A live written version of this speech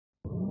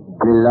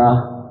لله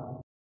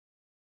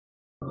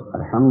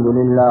الحمد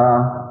لله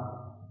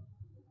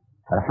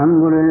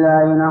الحمد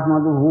لله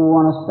نحمده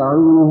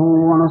ونستعينه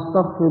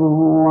ونستغفره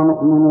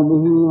ونؤمن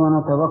به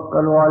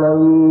ونتوكل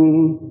عليه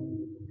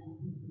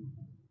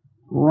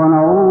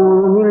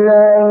ونعوذ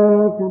بالله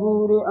من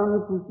شرور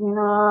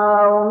أنفسنا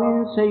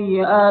ومن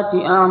سيئات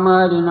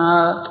أعمالنا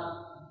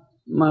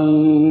من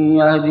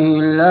يهده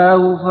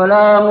الله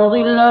فلا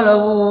مضل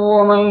له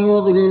ومن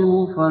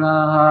يضلله فلا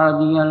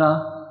هادي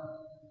له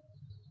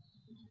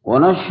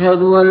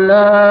ونشهد أن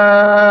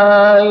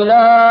لا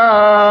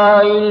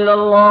إله إلا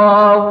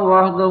الله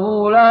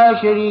وحده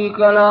لا شريك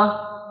له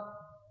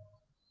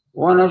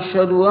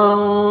ونشهد أن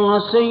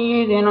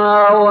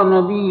سيدنا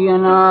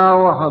ونبينا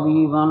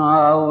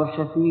وحبيبنا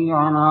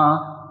وشفيعنا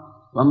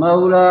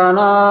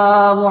ومولانا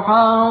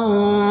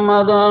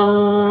محمدا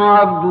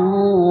عبده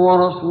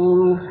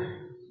ورسوله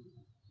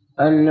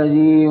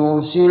الذي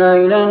أرسل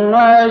إلى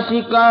الناس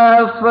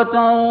كافة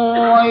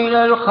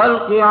وإلى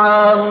الخلق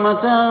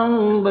عامة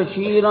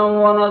بشيرا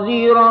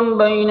ونذيرا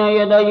بين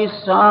يدي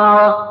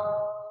الساعة.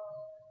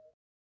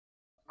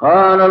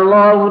 قال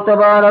الله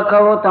تبارك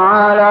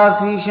وتعالى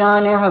في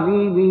شأن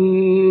حبيبه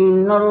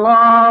إن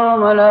الله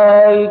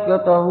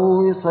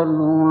وملائكته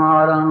يصلون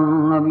على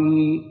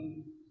النبي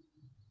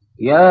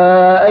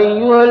يا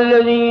أيها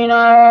الذين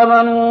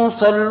آمنوا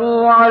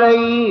صلوا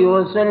عليه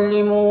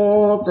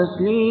وسلموا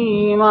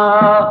تسليما.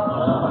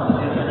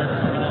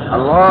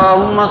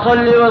 اللهم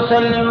صل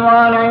وسلم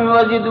وانعم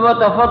وزد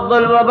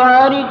وتفضل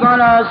وبارك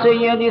على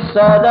سيد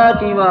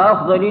السادات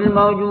وأفضل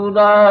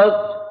الموجودات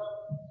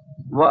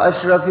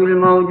وأشرف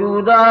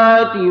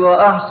الموجودات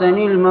وأحسن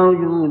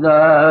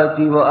الموجودات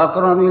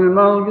وأكرم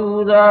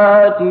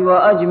الموجودات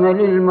وأجمل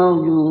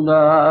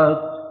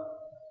الموجودات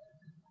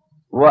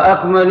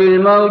وأكمل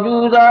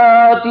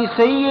الموجودات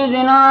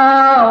سيدنا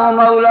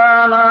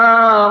ومولانا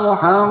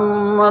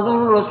محمد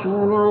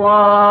رسول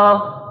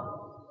الله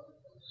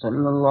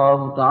صلى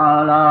الله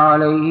تعالى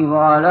عليه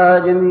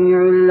وعلى جميع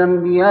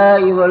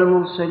الأنبياء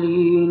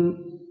والمرسلين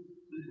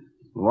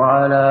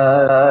وعلى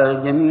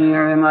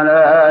جميع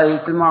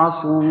ملائكة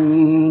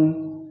المعصومين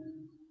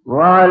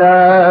وعلى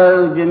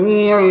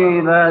جميع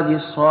عباد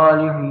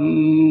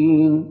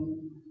الصالحين.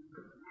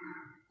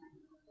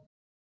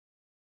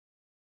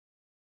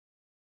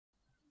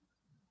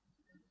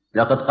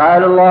 لقد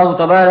قال الله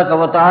تبارك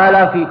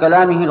وتعالى في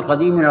كلامه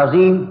القديم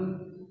العظيم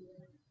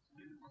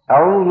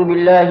أعوذ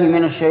بالله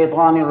من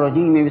الشيطان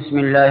الرجيم بسم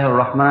الله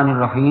الرحمن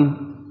الرحيم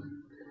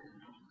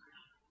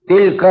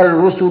تلك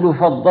الرسل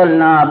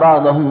فضلنا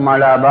بعضهم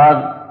على بعض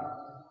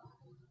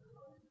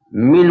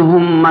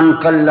منهم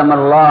من كلم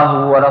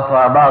الله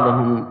ورفع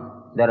بعضهم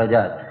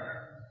درجات.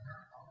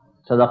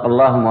 صدق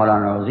الله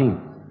مولانا العظيم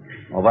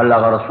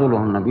وبلغ رسوله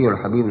النبي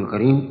الحبيب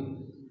الكريم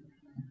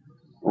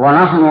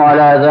ونحن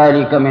على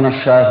ذلك من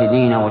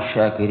الشاهدين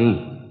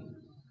والشاكرين.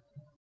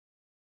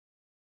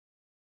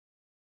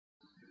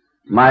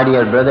 My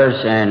dear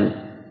brothers and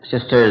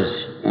sisters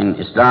in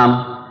Islam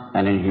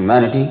and in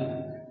humanity,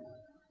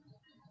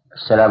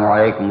 Assalamu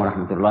alaikum wa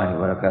rahmatullahi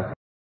wa barakatuh.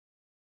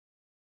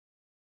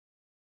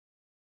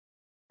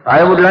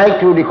 I would like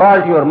to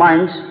recall to your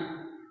minds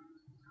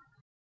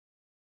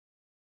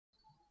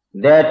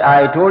that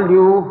I told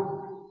you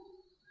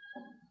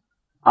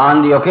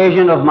on the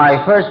occasion of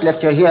my first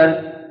lecture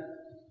here,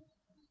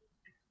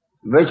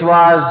 which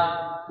was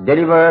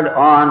delivered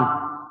on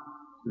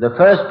the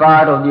first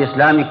part of the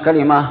Islamic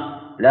kalima,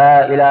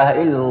 La ilaha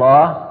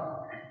illallah,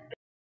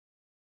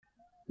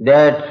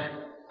 that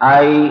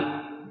I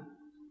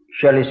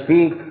shall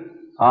speak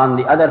on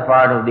the other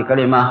part of the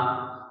kalima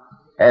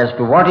as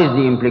to what is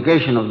the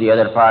implication of the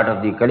other part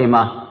of the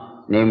kalima,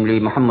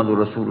 namely Muhammadur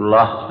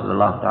Rasulullah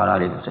sallallahu ta'ala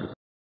alayhi wa sallam.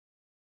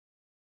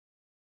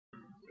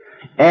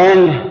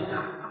 And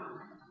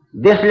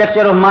this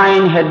lecture of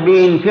mine had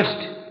been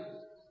fixed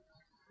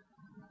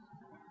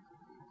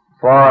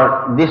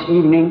for this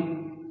evening,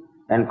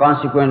 and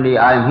consequently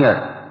I am here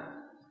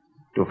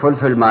to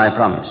fulfill my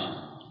promise.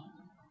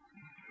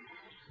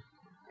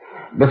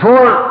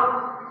 Before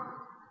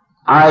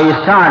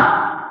I start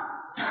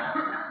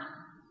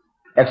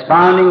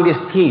expounding this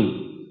theme,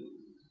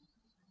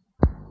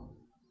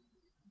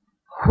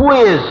 who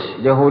is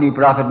the Holy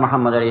Prophet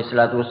Muhammad alayhi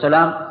salatu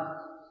wasalam?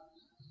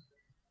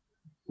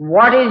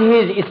 What is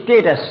his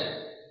status?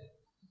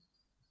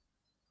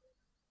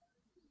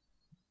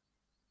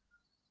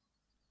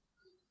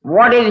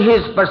 What is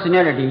his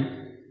personality?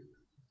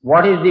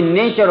 What is the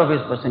nature of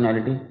his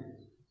personality?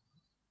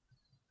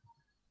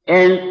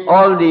 And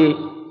all the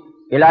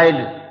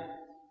allied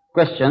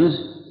questions,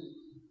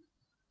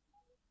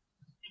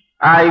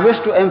 I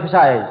wish to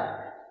emphasize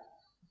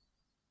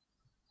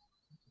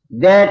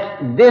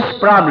that this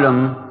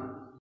problem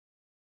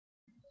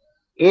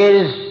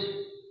is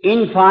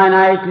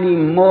infinitely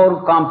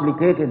more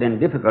complicated and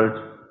difficult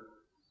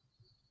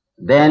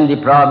than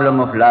the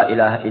problem of La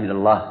ilaha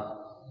illallah.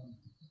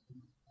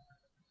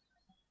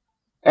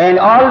 And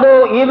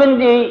although even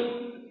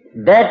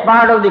that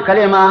part of the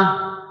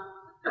kalima,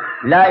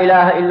 La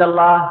ilaha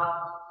illallah,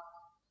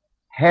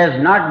 has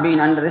not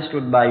been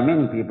understood by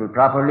many people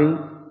properly,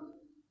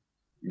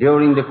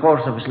 during the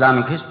course of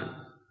Islamic history.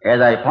 As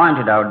I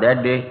pointed out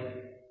that day,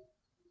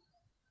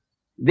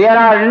 there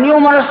are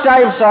numerous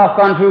types of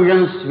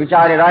confusions which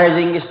are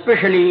arising,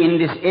 especially in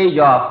this age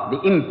of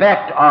the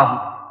impact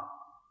of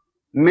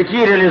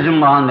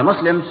materialism on the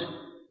Muslims,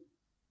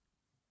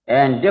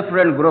 and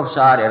different groups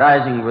are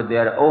arising with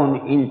their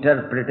own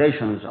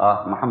interpretations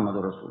of Muhammed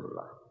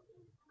Rasulullah.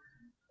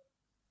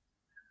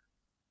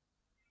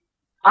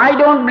 I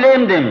don't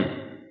blame them.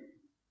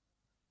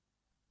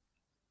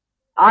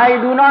 I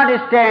do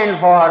not stand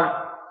for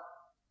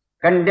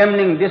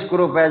condemning this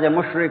group as a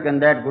mushrik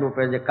and that group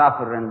as a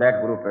kafir and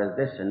that group as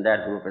this and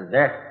that group as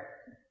that.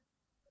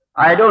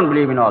 I don't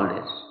believe in all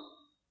this.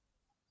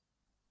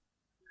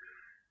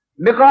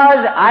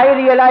 Because I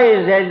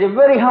realize as a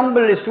very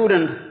humble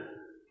student,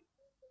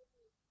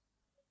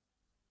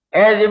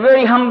 as a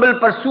very humble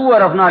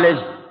pursuer of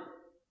knowledge,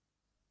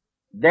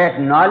 that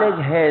knowledge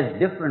has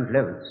different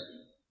levels.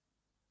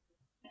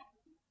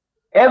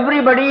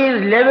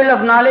 Everybody's level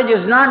of knowledge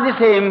is not the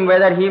same,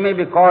 whether he may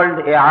be called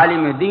a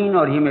alim-e-deen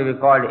or he may be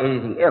called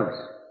anything else.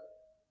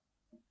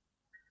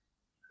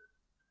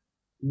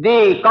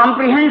 The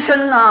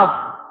comprehension of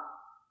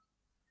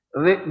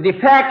the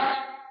facts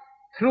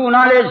through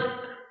knowledge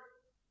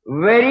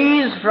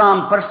varies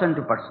from person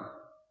to person.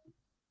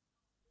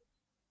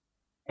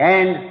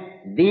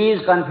 And these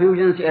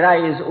confusions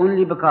arise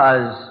only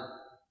because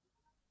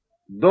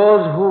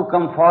those who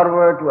come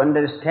forward to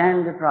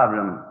understand the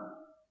problem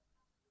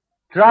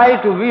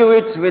try to view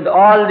it with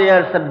all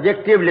their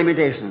subjective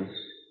limitations.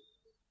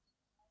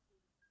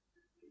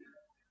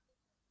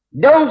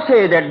 Don't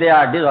say that they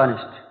are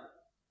dishonest.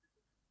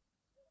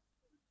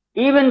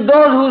 Even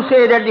those who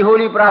say that the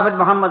Holy Prophet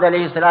Muhammad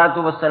alayhi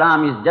salatu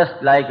wasalam is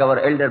just like our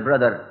elder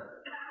brother,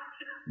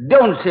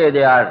 don't say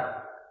they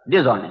are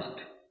dishonest.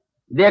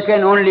 They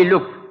can only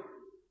look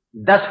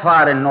thus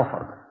far and no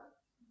further.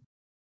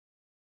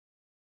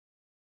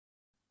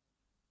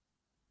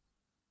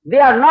 They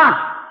are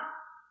not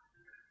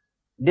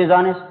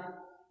dishonest.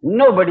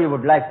 Nobody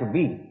would like to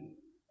be.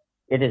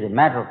 It is a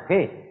matter of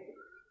faith.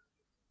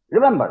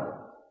 Remember.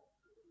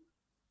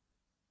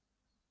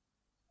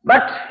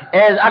 But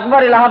as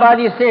Akbar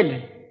Allahabadi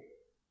said,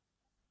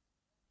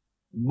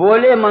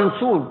 Bole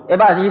Mansoor,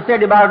 he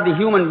said about the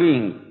human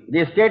being,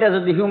 the status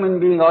of the human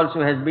being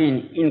also has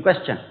been in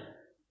question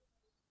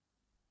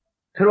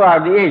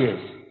throughout the ages.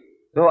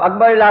 So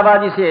Akbar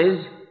Allahabadi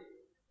says,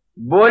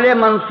 Bole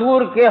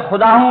Mansoor ke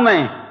khuda hu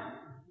main,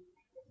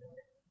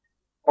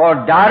 or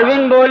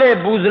Darwin bole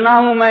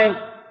buzna hu main.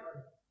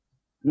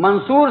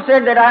 Mansoor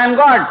said that I am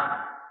God,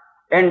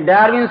 and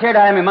Darwin said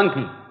I am a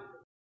monkey.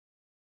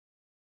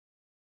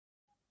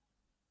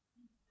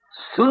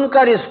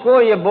 सुनकर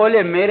इसको ये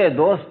बोले मेरे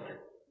दोस्त.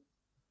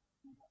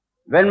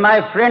 When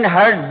my friend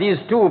heard these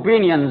two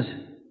opinions,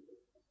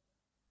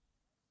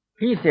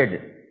 he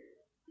said,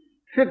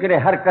 फिक्र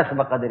हर कस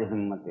बक़दर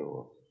हिम्मत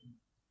हो.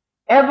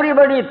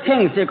 Everybody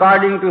thinks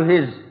according to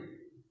his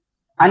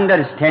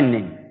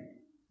understanding.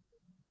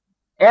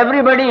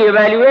 Everybody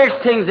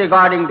evaluates things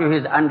according to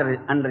his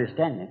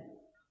understanding.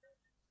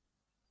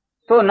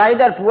 So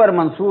neither poor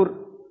Mansoor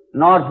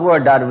nor poor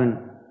Darwin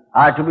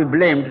are to be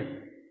blamed.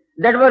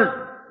 That were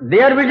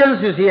their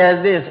visions, you see,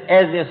 as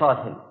they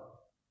saw things.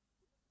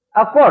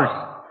 Of course,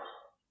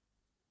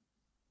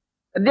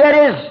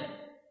 there is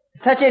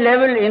such a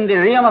level in the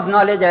realm of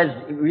knowledge as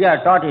we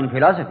are taught in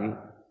philosophy,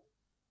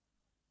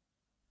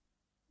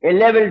 a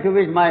level to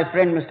which my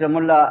friend Mr.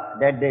 Mullah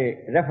that day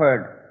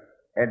referred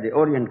at the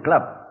Orient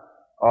Club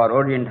or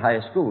Orient High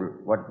School,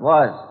 what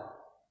was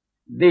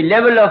the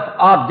level of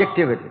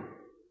objectivity.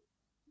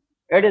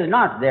 It is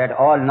not that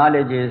all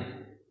knowledge is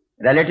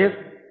relative,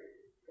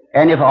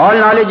 and if all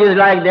knowledge is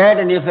like that,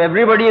 and if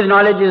everybody's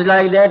knowledge is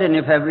like that, and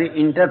if every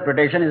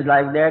interpretation is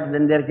like that,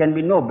 then there can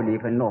be no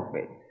belief and no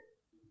faith.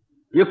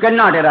 You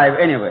cannot arrive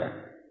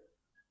anywhere.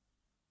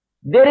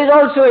 There is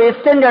also a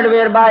standard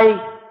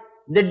whereby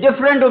the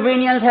different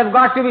opinions have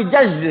got to be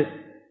judged.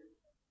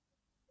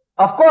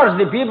 Of course,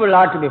 the people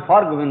are to be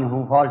forgiven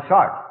who fall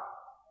short,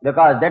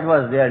 because that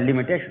was their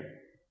limitation.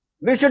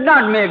 We should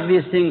not make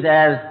these things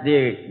as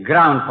the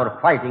ground for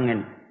fighting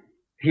and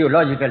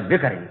theological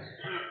bickerings.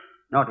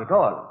 Not at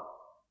all.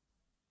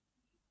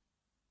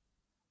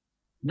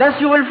 Thus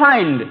you will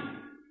find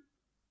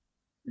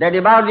that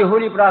about the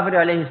Holy Prophet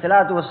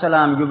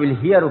ﷺ you will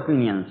hear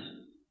opinions.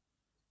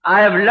 I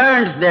have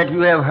learned that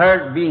you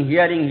have been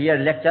hearing here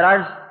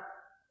lecturers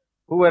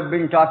who have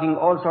been talking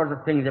all sorts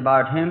of things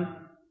about him,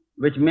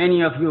 which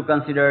many of you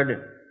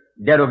considered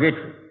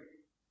derogatory.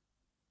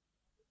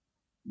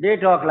 They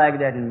talk like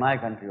that in my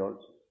country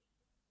also.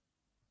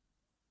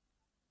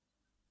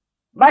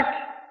 But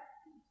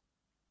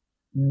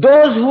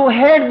those who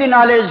had the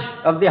knowledge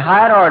of the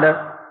higher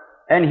order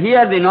and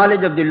hear the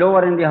knowledge of the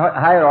lower and the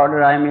higher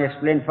order, I may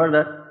explain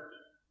further.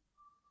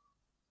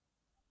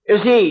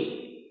 You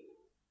see,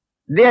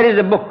 there is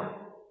a book.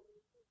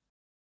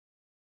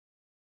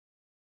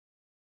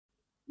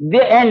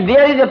 And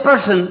there is a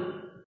person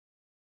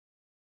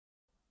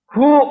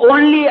who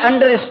only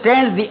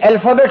understands the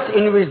alphabets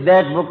in which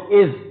that book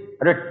is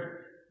written.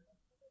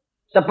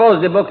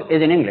 Suppose the book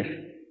is in English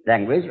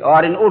language,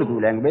 or in Urdu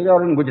language,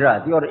 or in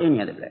Gujarati, or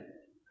any other language.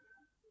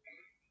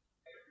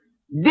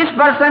 This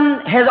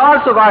person has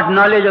also got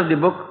knowledge of the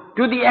book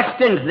to the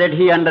extent that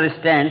he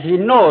understands, he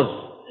knows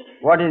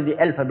what is the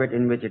alphabet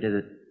in which it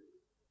is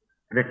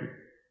written.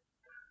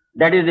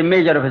 That is the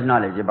measure of his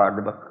knowledge about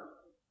the book.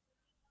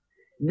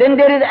 Then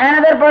there is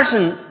another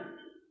person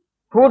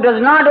who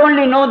does not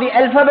only know the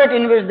alphabet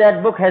in which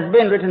that book has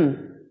been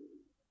written,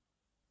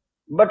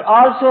 but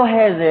also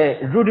has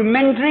a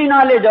rudimentary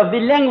knowledge of the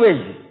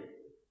language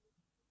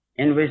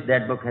in which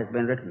that book has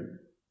been written.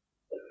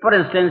 For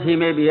instance, he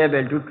may be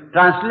able to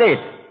translate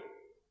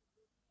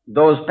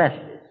those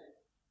passages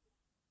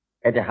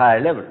at a higher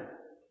level.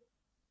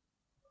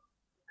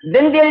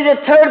 Then there is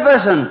a third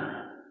person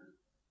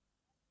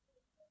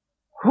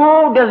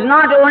who does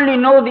not only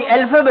know the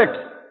alphabet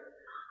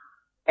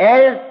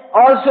as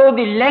also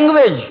the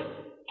language,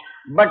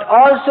 but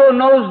also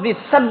knows the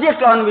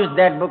subject on which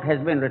that book has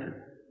been written.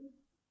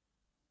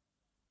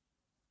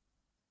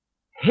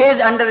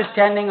 His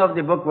understanding of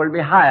the book will be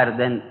higher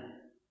than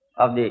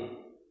of the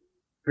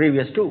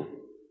previous two.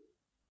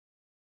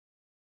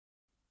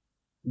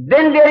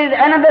 Then there is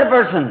another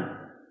person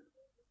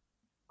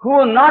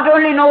who not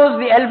only knows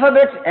the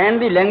alphabet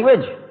and the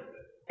language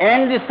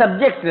and the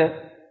subject,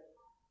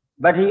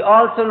 but he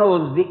also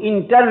knows the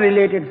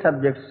interrelated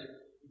subjects,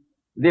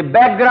 the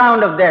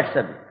background of that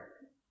subject.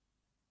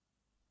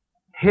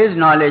 His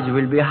knowledge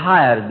will be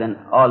higher than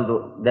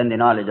the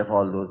knowledge of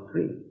all those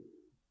three.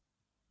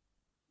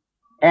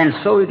 And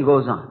so it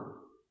goes on.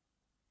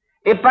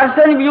 A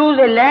person views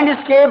a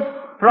landscape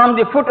from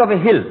the foot of a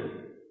hill.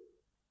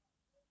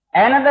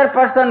 Another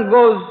person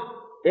goes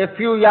a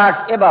few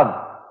yards above.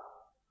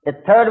 A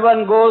third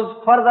one goes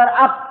further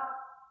up.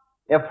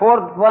 A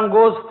fourth one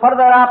goes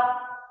further up.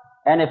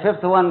 And a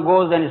fifth one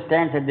goes and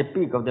stands at the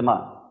peak of the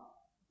mountain.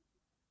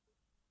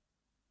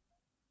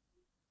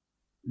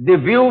 The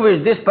view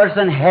which this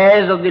person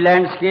has of the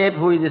landscape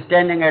who is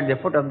standing at the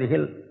foot of the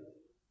hill,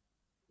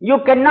 you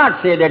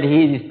cannot say that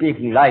he is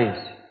speaking lies.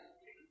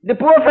 The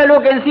poor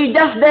fellow can see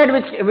just that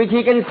which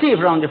he can see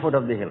from the foot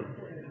of the hill.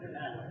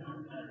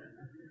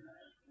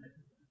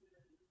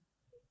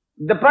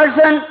 The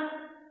person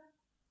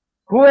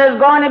who has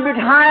gone a bit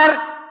higher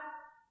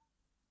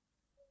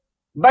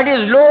but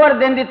is lower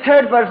than the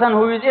third person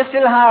who is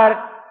still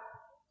higher,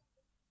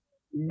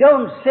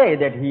 don't say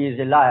that he is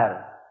a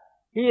liar.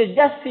 He is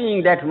just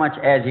seeing that much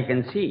as he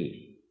can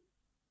see.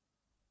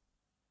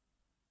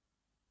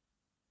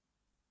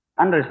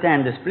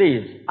 Understand this,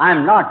 please. I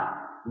am not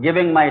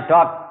giving my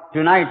talk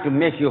tonight to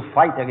make you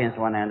fight against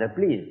one another,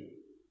 please.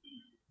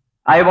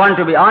 I want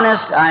to be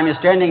honest. I am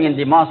standing in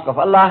the mosque of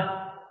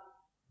Allah,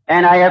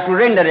 and I have to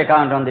render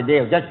account on the day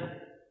of judgment.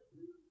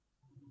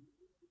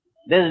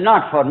 This is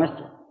not for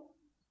mischief.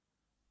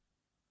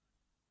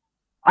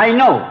 I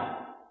know,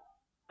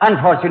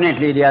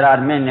 unfortunately, there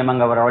are men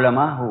among our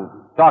ulama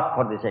who talk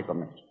for the sake of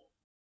mischief.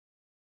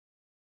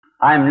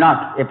 I am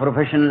not a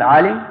professional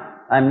alim.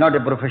 I am not a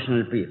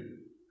professional peer.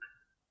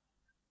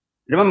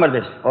 Remember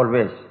this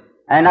always.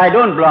 And I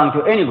don't belong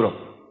to any group.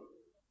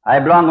 I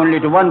belong only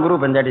to one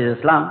group, and that is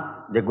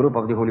Islam, the group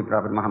of the Holy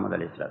Prophet Muhammad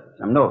alayhi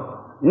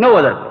salatu. No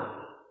other group.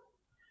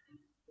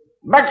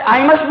 But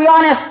I must be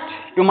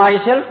honest to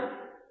myself.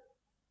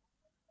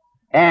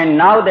 And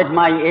now that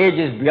my age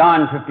is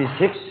beyond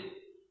 56,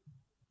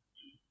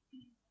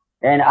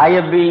 and I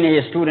have been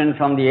a student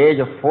from the age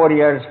of 4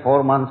 years,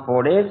 4 months,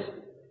 4 days,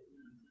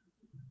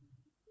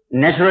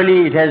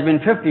 naturally it has been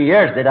 50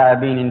 years that I have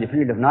been in the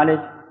field of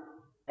knowledge.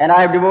 And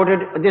I have devoted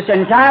this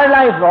entire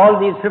life, all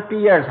these 50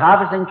 years,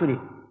 half a century,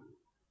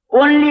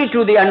 only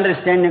to the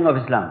understanding of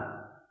Islam.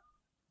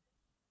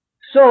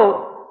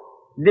 So,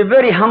 the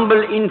very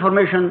humble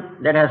information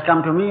that has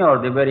come to me, or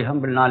the very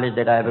humble knowledge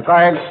that I have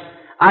acquired,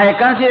 I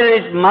consider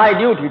it my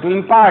duty to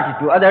impart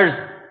it to others,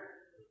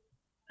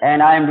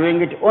 and I am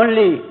doing it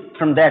only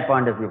from that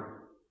point of view.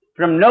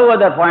 From no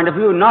other point of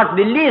view, not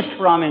the least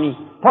from any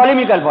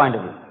polemical point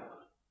of view.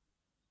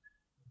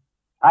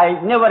 I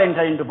never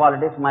enter into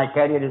politics. My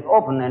career is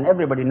open and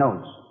everybody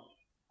knows.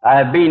 I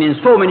have been in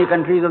so many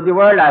countries of the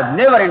world. I have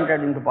never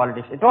entered into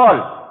politics at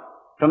all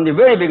from the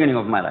very beginning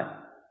of my life.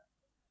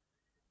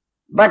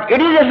 But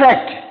it is a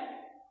fact,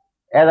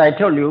 as I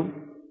told you,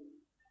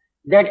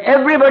 that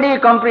everybody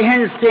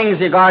comprehends things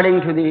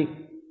according to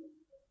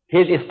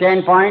his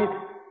standpoint,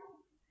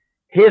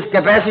 his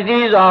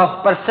capacities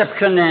of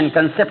perception and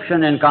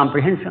conception and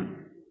comprehension.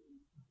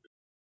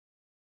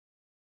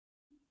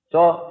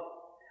 So,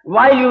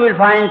 while you will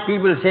find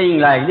people saying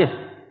like this,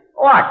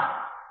 what?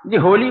 The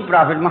Holy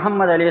Prophet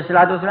Muhammad alayhi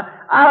salatu wasalam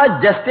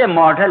are just a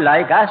mortal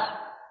like us.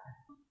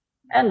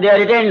 And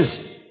there it ends.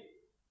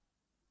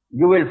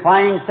 You will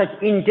find such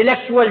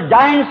intellectual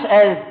giants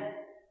as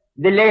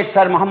the late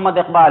Sir Muhammed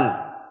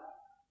Iqbal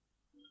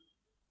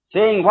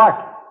saying what?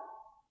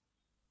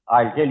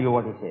 I'll tell you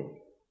what he says.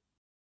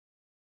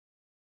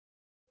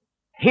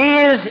 He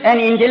is an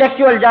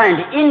intellectual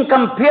giant,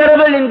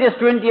 incomparable in this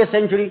 20th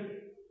century.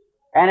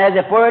 And as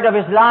a poet of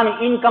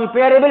Islam,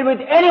 incomparable with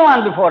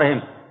anyone before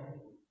him.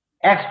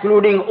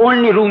 excluding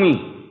only Rumi,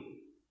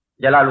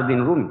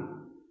 Jalaluddin Rumi.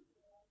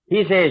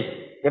 He says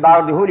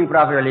about the Holy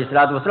Prophet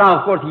ﷺ,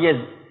 of course he has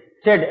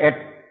said at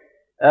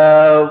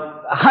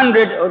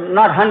 100,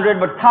 not 100,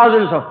 but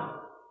thousands of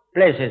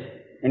places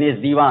in his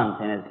divans,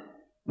 in his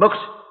books.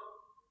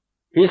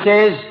 He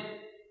says,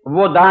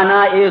 वो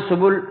दाना ए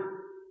सुबुल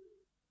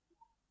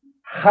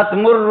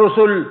खत्मुर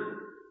रुसुल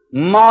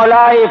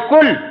मौलाए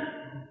कुल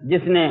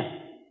जिसने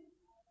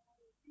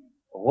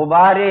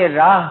गुबारे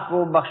राह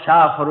को बख्शा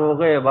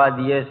फरोगे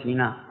वादिये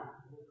सीना,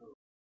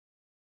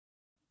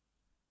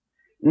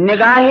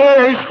 निगाहे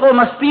इश्क व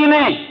मस्ती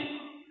में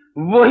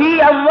वही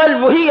अव्वल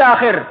वही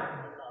आखिर,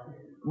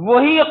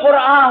 वही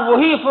कुरान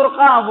वही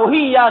फुरकान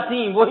वही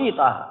यासीन वही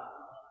ताहा.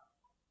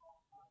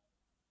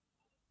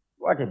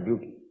 What a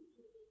beauty.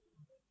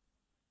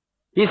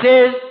 He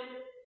says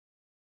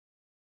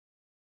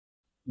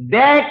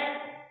that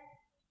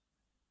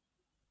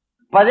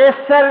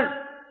possessor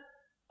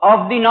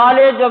of the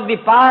knowledge of the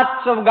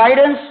paths of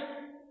guidance,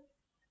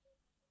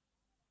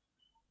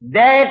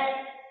 that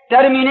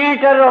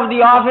terminator of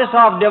the office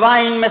of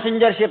divine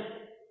messengership,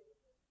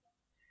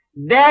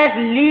 that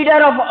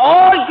leader of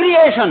all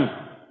creation,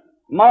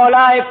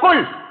 Mawlana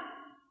Kul,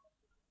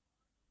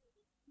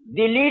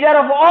 the leader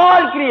of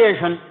all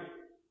creation,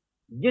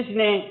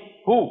 जिसने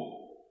who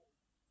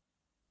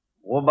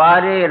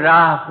गुबारे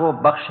राह को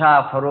बख्शा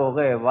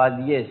फरोगे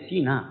वादिये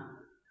सीना,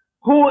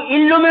 who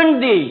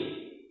illumined the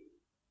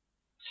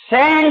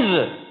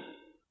sands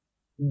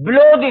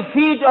below the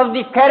feet of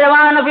the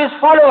caravan of his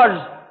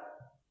followers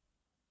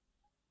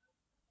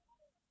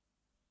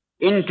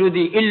into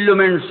the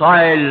illumined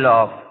soil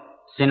of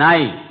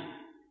Sinai,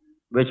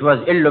 which was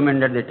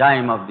illumined at the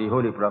time of the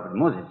Holy Prophet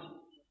Moses.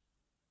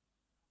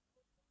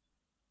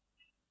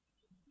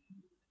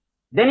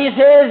 Then he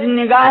says,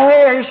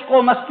 nigahe ishq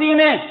o masti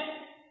mein,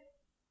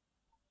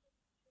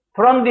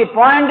 from the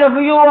point of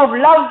view of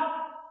love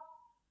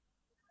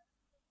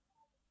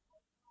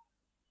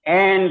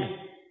and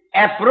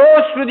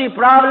approach to the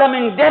problem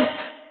in depth,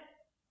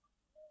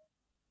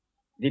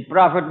 the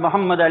Prophet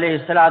Muhammad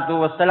alayhi salatu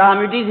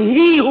wasalam, it is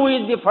he who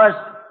is the first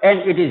and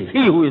it is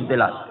he who is the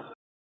last.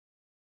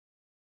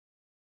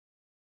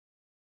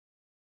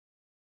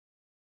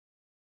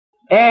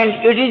 And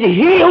it is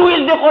he who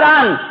is the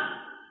Quran.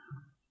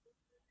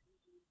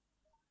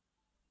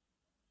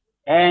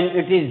 And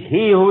it is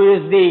he who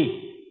is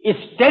the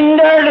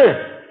standard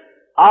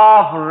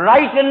of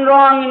right and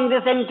wrong in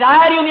this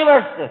entire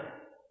universe.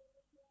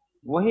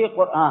 Wahi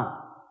Quran,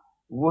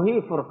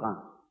 wahi Furqan,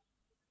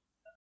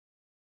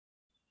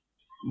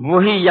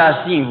 wahi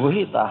Yasin,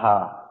 wahi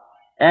Taha.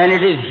 And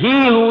it is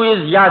he who is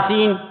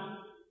Yasin,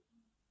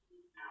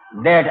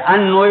 that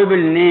unknowable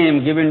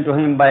name given to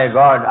him by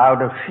God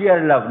out of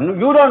sheer love.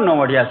 You don't know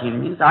what Yasin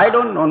means. I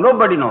don't know.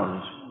 Nobody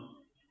knows.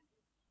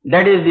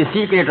 That is the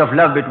secret of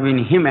love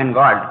between him and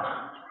God.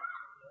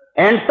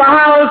 And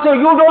Taha also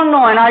you don't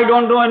know and I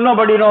don't know and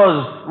nobody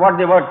knows what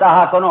the word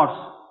Taha connotes.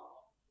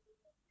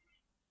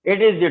 It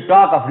is the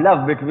talk of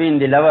love between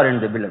the lover and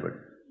the beloved.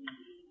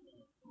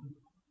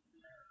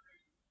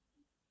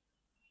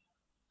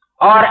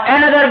 Or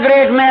another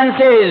great man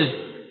says,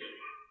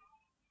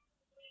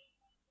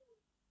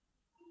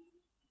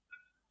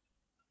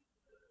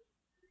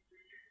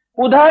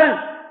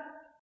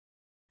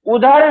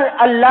 उधर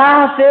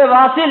अल्लाह से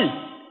Vasil,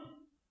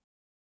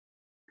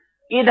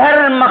 इधर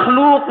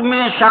मखलूक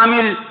में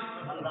शामिल.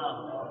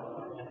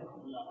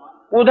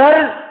 उधर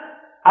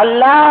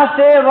अल्लाह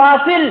से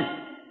Vasil,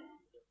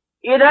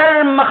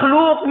 इधर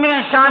मखलूक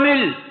में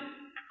शामिल.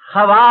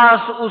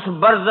 खवास उस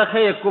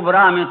बरज़ख़े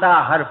कुबरा में था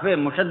हरफ़े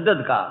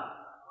मुशद्दद का.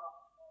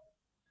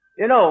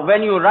 You know,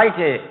 when you write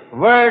a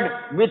word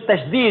with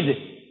tashdid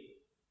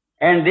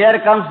and there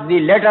comes the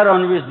letter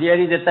on which there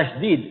is a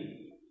tashdid,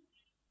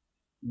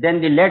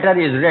 then the letter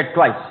is read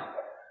twice.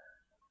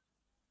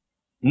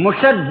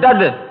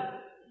 Mushaddad.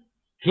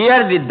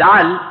 Here the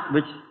dal,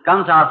 which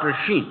comes after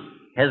sheen,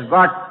 has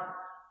got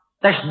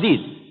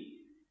tashdid.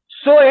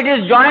 So it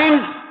is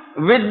joined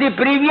with the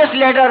previous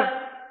letter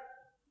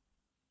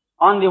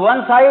on the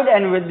one side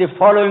and with the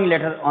following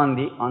letter on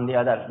the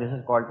other. This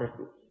is called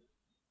tashdid.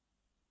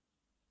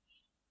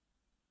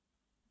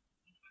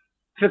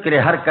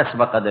 Fikr har kas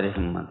baqadar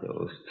himmat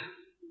ust.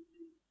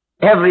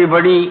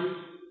 Everybody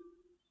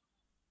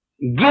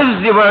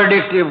gives the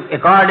verdict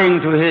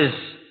according to his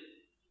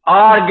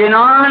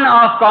organon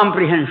of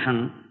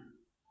comprehension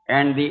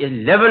and the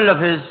level of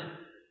his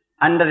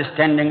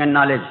understanding and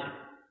knowledge.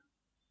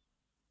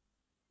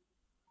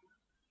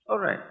 All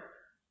right.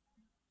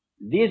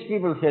 These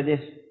people say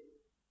this.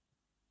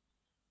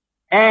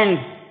 And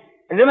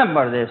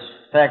remember this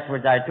fact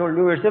which I told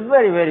you, it's a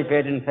very, very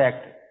patent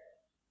fact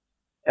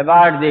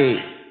about the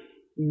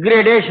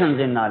gradations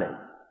in knowledge.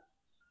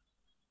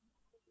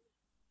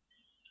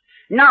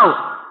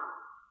 Now,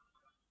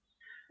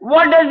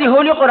 what does the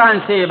Holy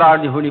Quran say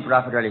about the Holy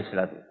Prophet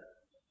ﷺ?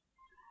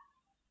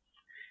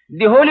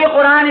 The Holy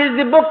Quran is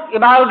the book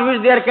about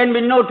which there can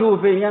be no two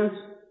opinions.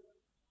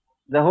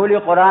 The Holy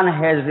Quran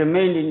has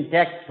remained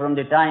intact from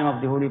the time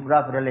of the Holy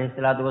Prophet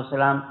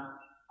ﷺ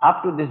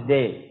up to this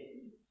day.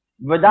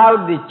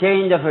 without the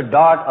change of a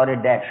dot or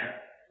a dash.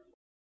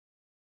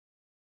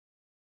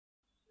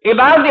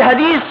 About the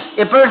hadith,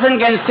 a person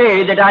can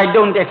say that I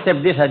don't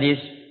accept this hadith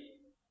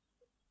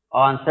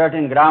on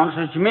certain grounds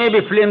which may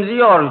be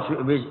flimsy or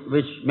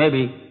which may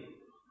be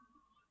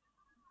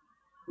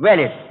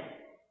valid.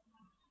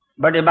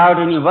 But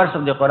about any verse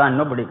of the Quran,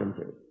 nobody can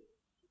say it.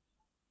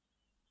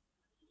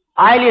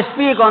 I'll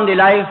speak on the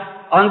life,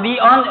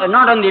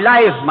 not on the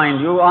life,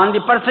 mind you, on the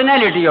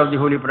personality of the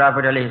Holy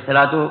Prophet alayhi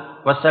salatu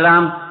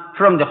wassalam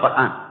from the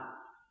Quran.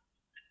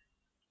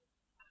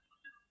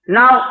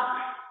 Now,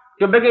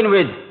 to begin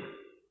with,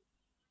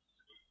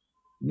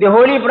 the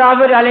Holy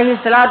Prophet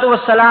alayhi salatu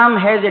wassalam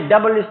has a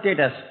double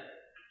status.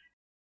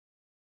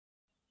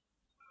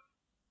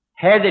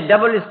 Has a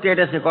double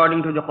status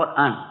according to the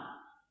Quran.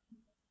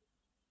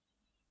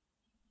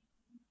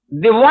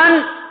 The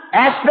one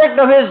aspect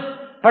of his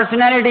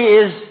personality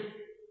is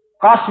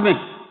cosmic.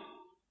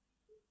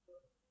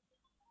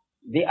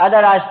 The other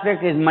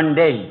aspect is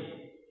mundane.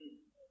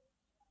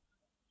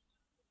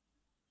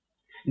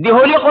 The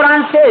Holy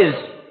Quran says,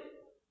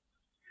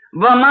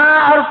 وَمَا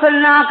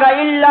أَرْسَلْنَاكَ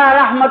إِلَّا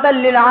رَحْمَةً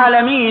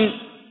لِلْعَالَمِينَ.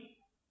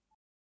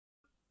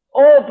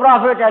 O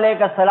Prophet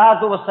alayhi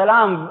salatu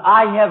wasalam,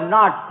 I have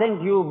not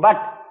sent you but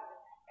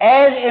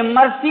as a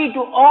mercy to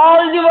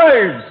all the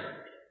worlds.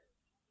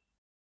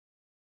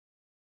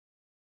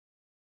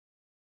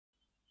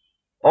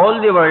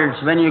 All the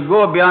worlds, when you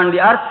go beyond the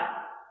earth,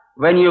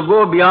 when you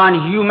go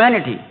beyond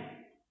humanity,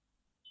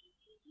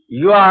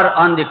 you are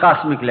on the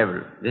cosmic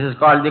level. This is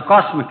called the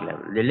cosmic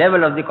level, the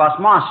level of the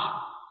cosmos.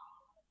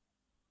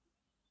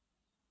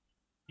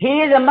 He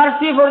is a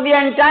mercy for the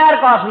entire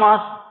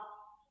cosmos.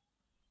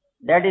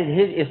 That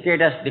is his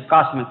status, the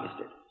cosmic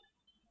status.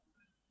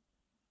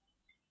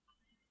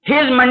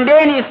 His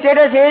mundane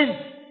status is,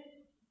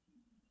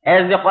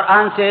 as the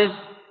Quran says,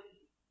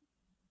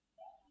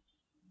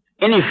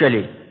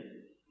 initially,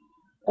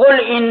 قُلْ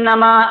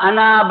إِنَّمَا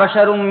أَنَا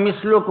بَشَرٌ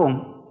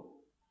مِثْلُكُمْ.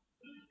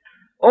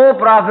 O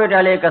Prophet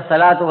alayhi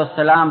salatu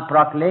wassalam,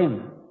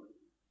 proclaim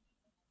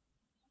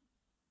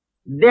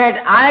that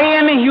I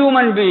am a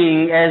human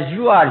being as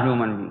you are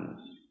human beings.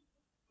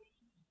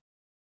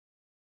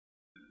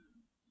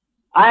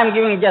 I am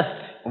giving just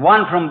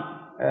one from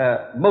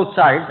both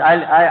sides.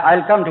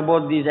 I'll come to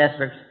both these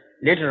aspects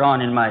later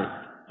on in my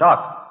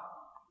talk.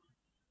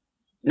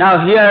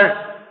 Now here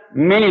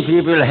many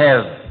people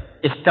have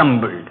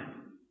stumbled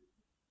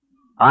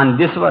on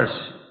this verse.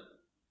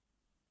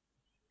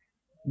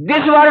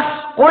 This verse,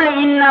 قُلْ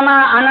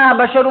إِنَّمَا أَنَا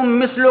بَشَرٌ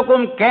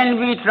مِثْلُكُمْ, can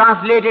be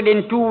translated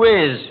in two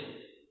ways.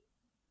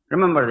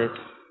 Remember this.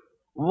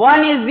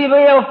 One is the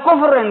way of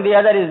kufr and the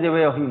other is the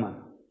way of iman.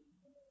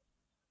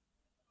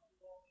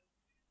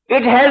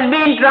 It has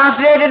been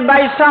translated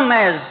by some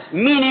as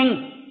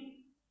meaning,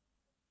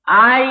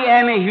 I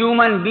am a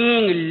human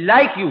being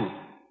like you.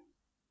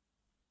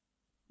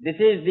 This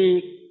is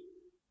the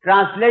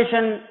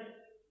translation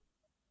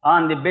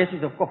on the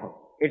basis of kufr.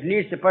 It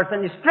leads the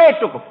person straight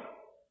to kufr.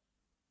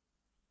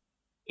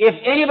 If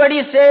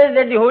anybody says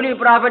that the Holy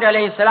Prophet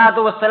alayhi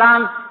salatu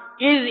wasalam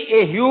is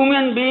a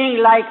human being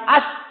like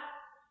us,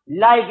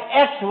 like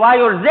X, Y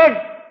or Z,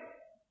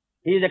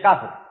 he is a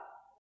kafir.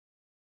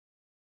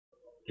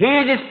 He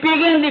is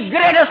speaking the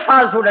greatest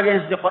falsehood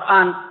against the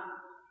Quran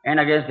and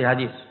against the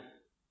Hadith.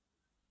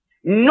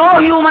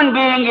 No human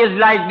being is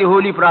like the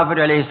Holy Prophet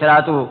alayhi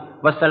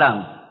salatu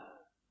wasalam.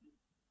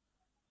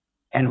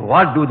 And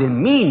what do they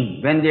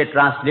mean when they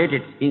translate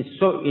it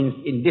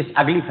in this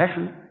ugly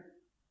fashion?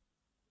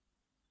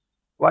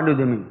 What do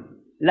they mean?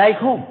 Like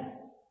whom?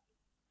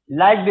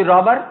 Like the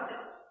robber,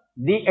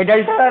 the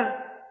adulterer,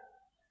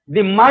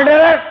 the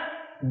murderer,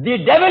 the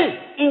devil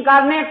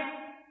incarnate.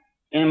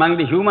 Among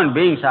the human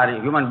beings are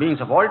human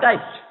beings of all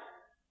types.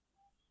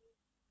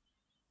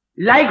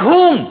 Like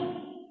whom?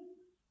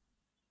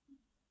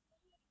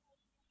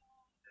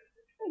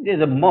 This is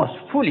the most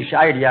foolish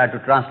idea to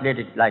translate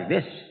it like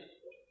this.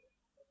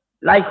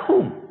 Like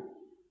whom?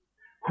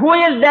 Who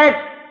is that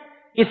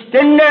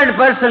standard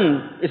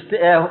person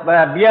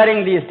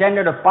bearing the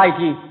standard of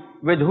piety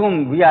with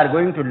whom we are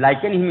going to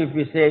liken him if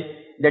we say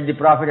that the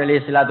Prophet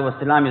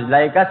ﷺ is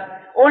like us?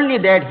 Only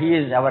that he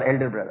is our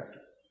elder brother.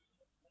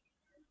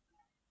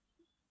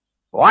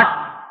 What?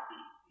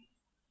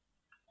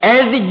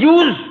 As the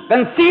Jews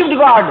conceived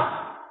God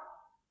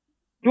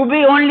to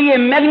be only a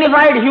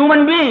magnified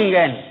human being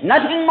and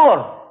nothing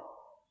more.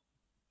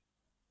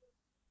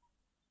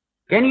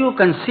 Can you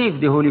conceive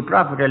the Holy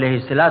Prophet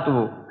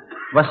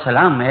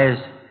ﷺ as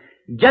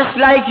just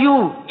like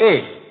you,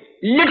 a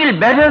little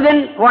better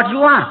than what you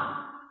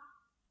are?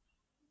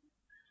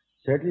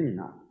 Certainly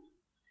not.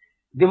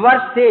 The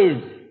verse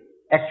says,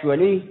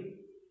 actually,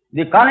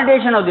 the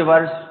connotation of the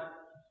verse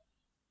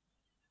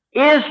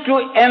is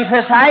to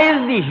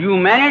emphasize the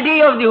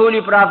humanity of the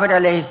Holy Prophet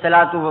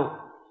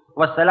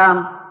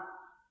ﷺ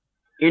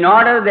in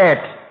order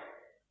that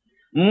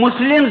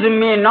Muslims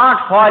may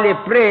not fall a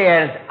prey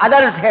as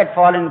others had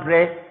fallen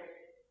prey,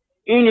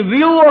 in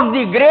view of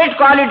the great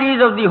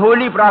qualities of the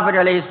Holy Prophet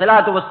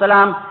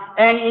ﷺ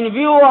and in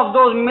view of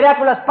those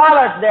miraculous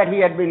powers that he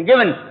had been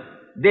given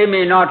they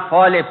may not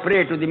fall a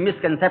prey to the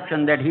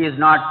misconception that he is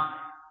not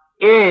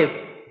a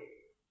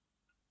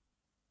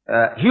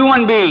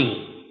human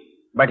being,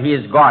 but he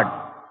is God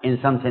in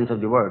some sense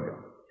of the word.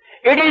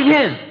 It is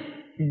his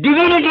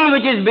divinity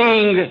which is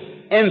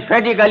being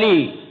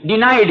emphatically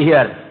denied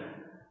here,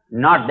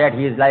 not that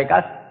he is like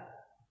us.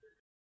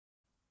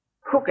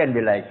 Who can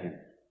be like him?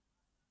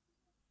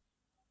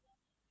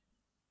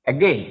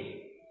 Again,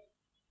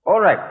 all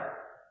right,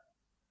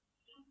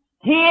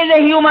 he is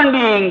a human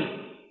being,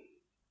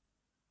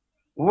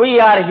 we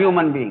are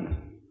human beings,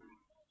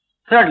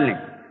 certainly.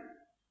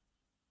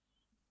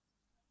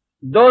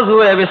 Those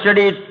who have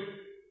studied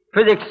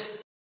physics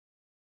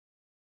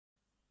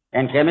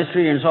and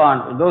chemistry and so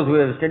on, those who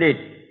have studied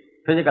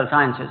physical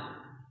sciences,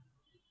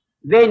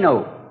 they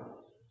know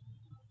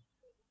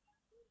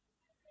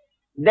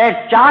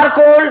that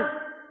charcoal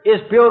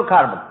is pure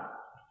carbon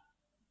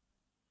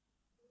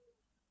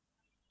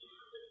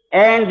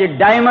and the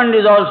diamond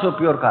is also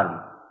pure carbon.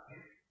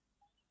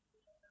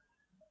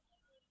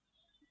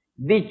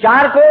 The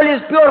charcoal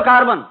is pure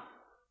carbon.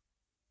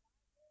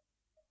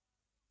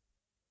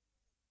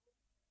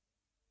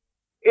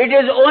 It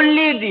is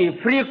only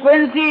the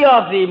frequency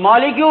of the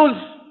molecules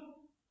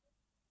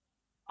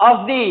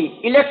of the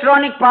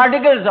electronic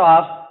particles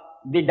of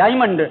the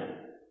diamond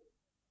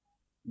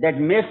that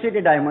makes it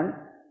a diamond,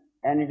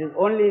 and it is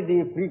only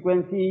the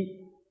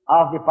frequency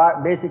of the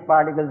basic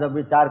particles of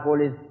which charcoal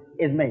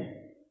is made.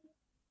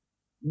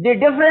 The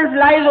difference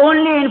lies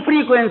only in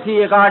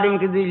frequency according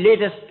to the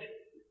latest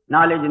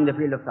knowledge in the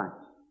field of science.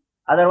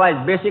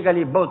 Otherwise,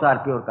 basically both are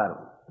pure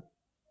carbon.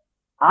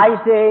 I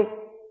say,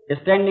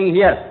 standing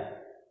here,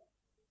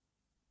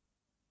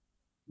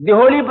 the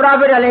Holy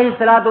Prophet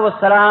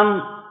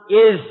ﷺ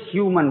is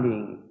human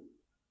being.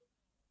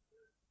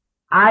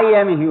 I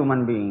am a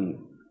human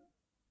being.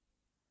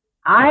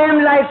 I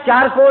am like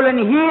charcoal and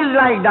he is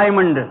like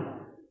diamond.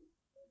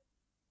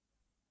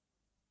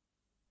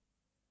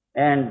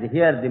 And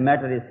here the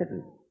matter is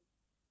settled.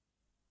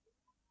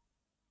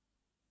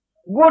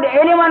 Would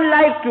anyone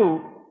like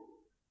to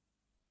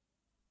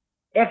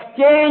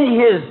exchange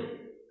his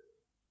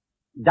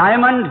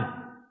diamond,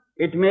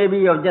 it may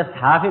be of just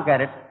half a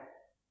carat,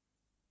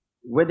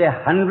 with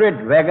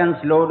 100 wagons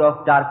load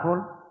of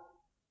charcoal?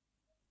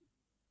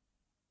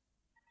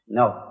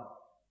 No.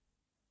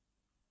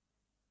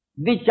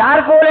 The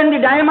charcoal and the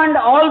diamond,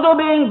 although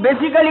being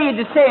basically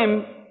the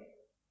same,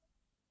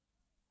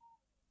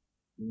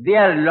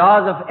 their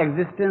laws of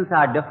existence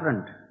are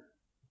different.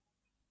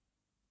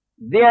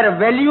 Their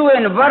value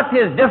and worth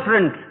is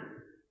different.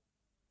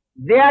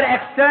 Their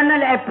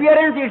external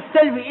appearance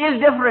itself is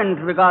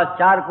different, because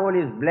charcoal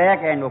is black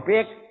and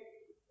opaque,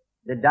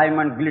 the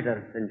diamond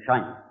glitters and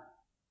shines.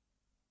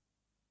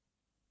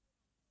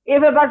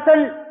 If a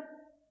person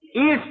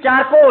eats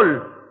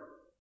charcoal,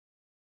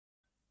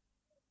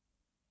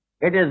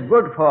 it is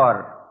good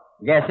for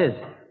gases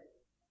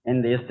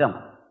in the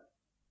stomach.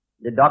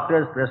 The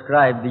doctors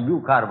prescribe the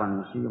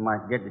eucarbon, you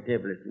might get the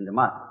tablets in the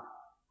market.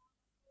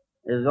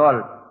 It is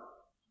all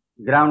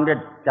grounded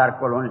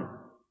charcoal only.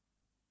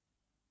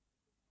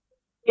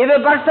 If a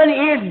person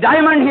eats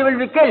diamond, he will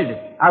be killed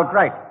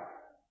outright.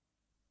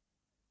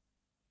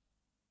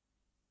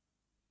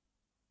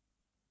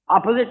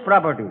 Opposite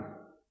properties.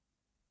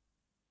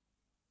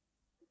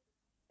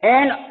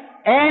 And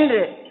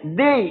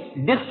the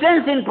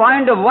distance in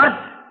point of worth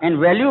and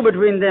value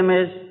between them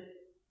is,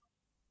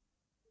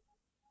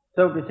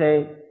 so to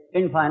say,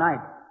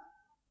 infinite.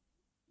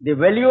 The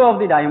value of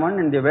the diamond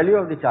and the value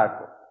of the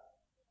charcoal.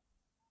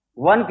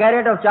 1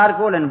 carat of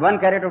charcoal and 1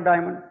 carat of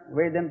diamond,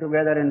 weigh them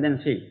together and then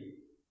see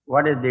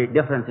what is the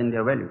difference in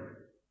their value.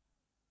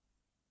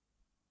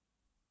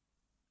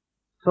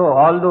 So,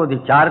 although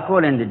the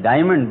charcoal and the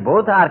diamond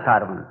both are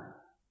carbon,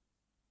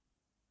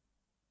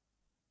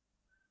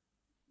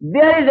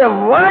 there is a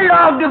world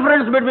of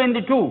difference between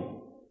the two.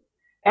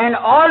 And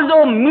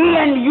although me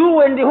and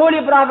you and the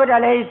Holy Prophet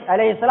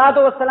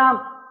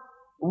ﷺ,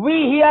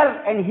 we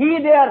here and he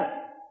there,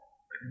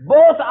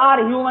 both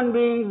are human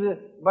beings,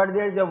 but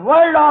there is a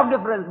world of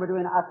difference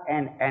between us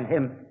and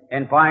him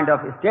in point of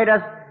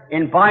status,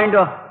 in point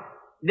of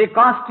the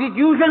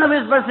constitution of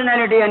his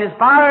personality and his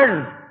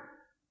powers.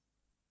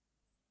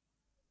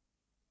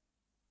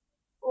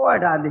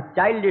 What are the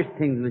childish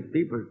things which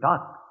people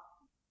talk?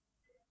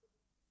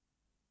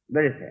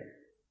 Very sad.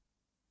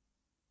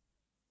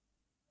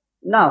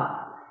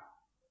 Now,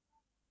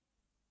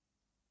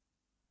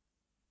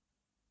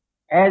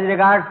 as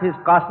regards his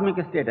cosmic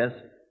status,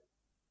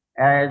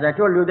 as I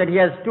told you that he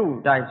has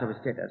 2 types of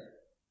status,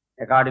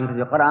 according to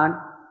the Quran,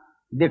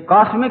 the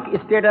cosmic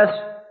status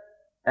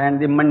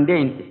and the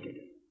mundane status.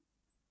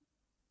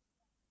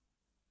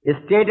 A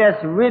status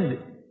with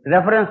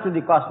reference to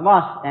the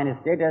cosmos and a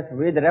status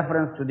with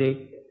reference to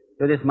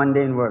this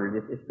mundane world,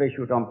 this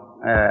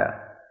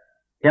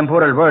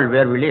temporal world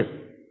where we live.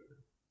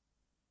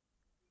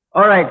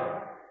 All right,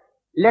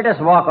 let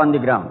us walk on the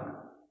ground.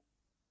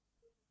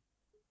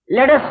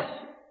 Let us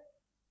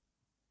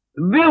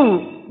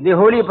view the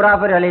Holy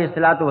Prophet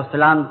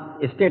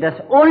ﷺ status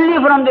only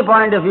from the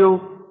point of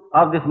view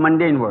of this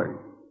mundane world.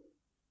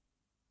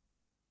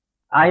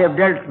 I have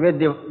dealt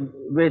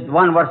with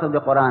one verse of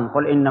the Quran,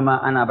 قُلْ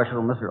إِنَّمَا أَنَا بَشَرٌ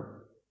مِثْلُكُمْ.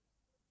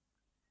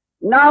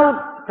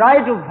 Now try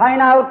to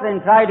find out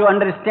and try to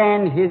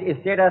understand his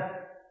status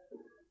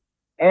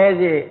as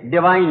a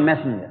divine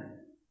messenger.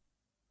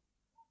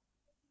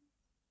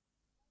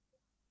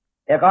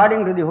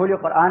 According to the Holy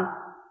Quran,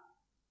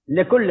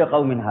 لِكُلِّ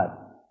قَوْمٍ هَادٍ.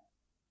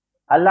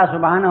 Allah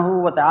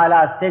subhanahu wa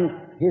ta'ala sent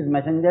his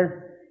messengers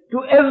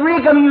to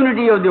every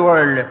community of the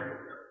world,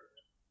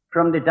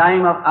 from the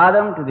time of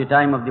Adam to the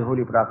time of the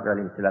Holy Prophet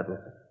alayhi salatu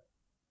wasalam.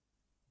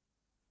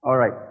 All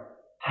right.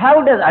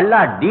 How does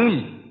Allah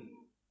deal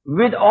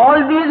with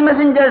all these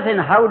messengers,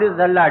 and how does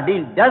Allah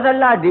deal? Does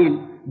Allah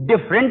deal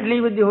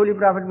differently with the Holy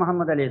Prophet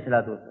Muhammad alayhi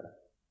salatu wasalam?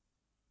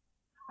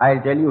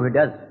 I'll tell you, he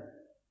does.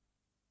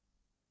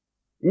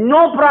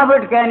 No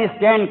prophet can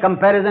stand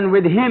comparison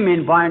with him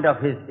in point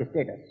of his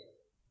status.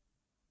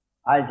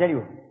 I'll tell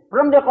you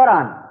from the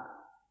Quran.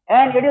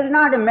 And it is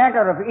not a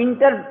matter of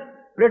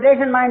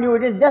interpretation, mind you,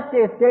 it is just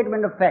a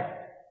statement of fact.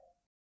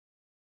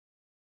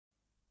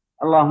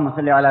 Allahumma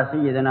salli ala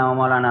Sayyidina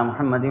wa Mawlana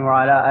Muhammadin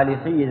wa ala ali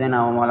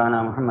Sayyidina wa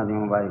Mawlana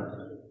Muhammadin wa barik.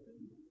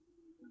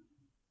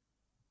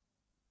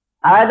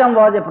 Adam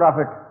was a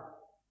prophet.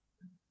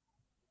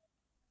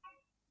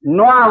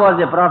 Noah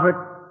was a prophet.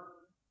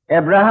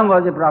 Abraham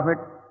was a prophet.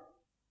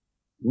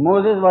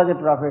 Moses was a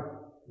prophet.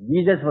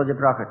 Jesus was a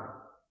prophet,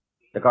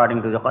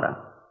 according to the Quran.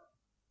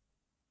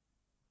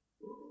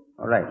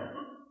 All right.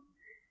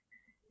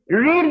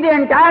 Read the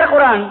entire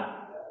Quran.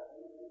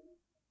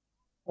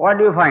 What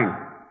do you find?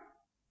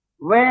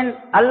 When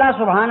Allah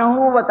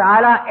subhanahu wa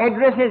ta'ala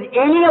addresses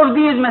any of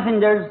these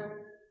messengers,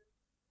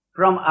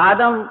 from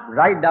Adam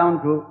right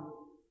down to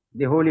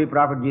the Holy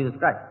Prophet Jesus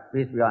Christ,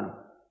 peace be on him,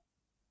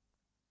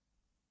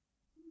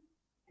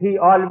 he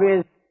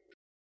always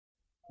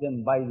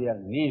them by their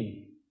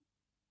name.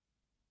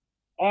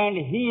 And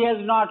he has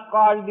not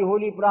called the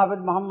Holy Prophet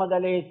Muhammad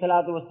alayhi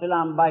salatu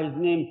wasalam by his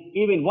name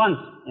even once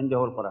in the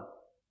whole Quran.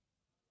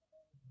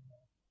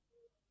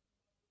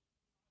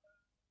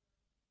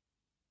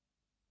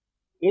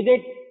 Is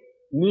it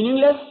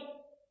meaningless?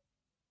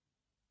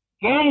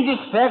 Can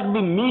this fact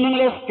be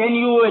meaningless? Can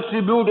you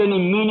attribute any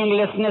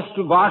meaninglessness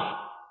to God's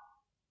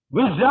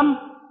wisdom?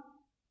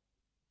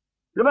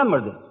 Remember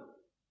this.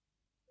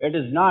 It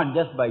is not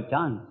just by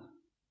chance.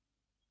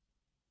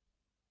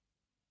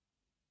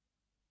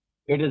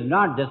 It is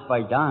not just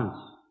by chance.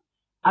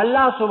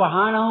 Allah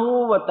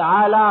subhanahu wa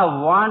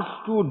ta'ala wants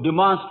to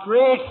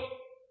demonstrate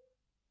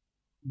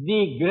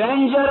the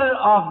grandeur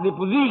of the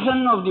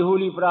position of the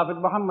Holy Prophet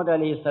Muhammad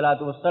alayhi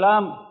salatu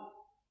wasalam,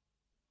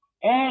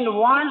 and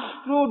wants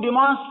to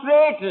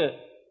demonstrate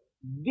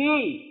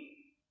the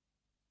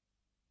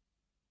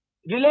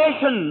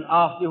relation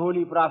of the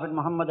Holy Prophet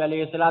Muhammad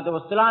alayhi salatu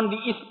wasalam,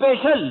 the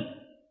special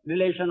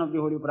relation of the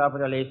Holy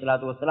Prophet alayhi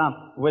salatu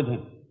wasalam with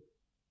him.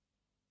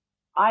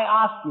 I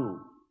ask you,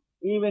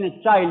 even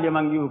a child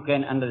among you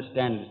can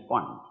understand this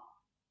point.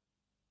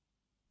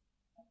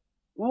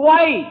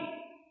 Why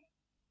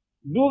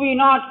do we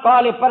not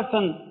call a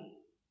person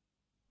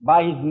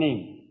by his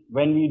name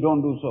when we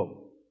don't do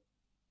so?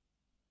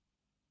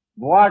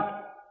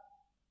 What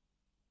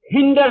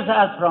hinders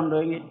us from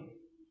doing it?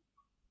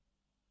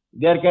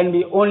 There can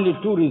be only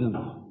two reasons.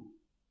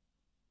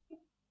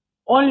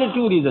 Only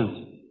two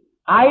reasons.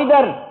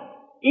 Either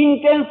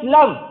intense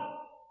love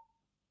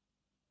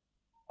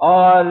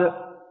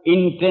or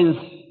intense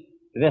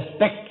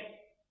respect.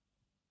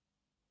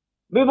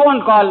 We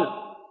won't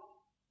call,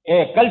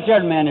 a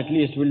cultured man at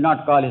least will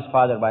not call his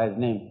father by his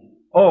name.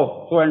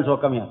 Oh, so and so,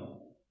 come here.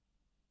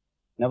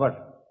 Never.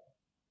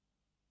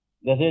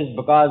 This is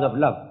because of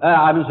love.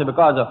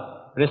 Because of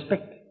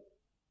respect.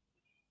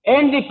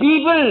 And the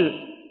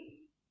people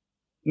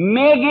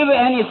may give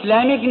an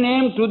Islamic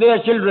name to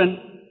their children.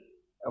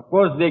 Of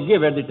course, they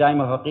give at the time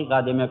of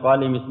Haqiqah, they may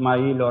call him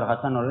Ismail or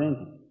Hassan or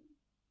anything.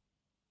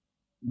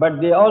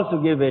 But they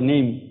also give a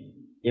name,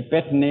 a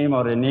pet name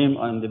or a name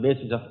on the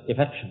basis of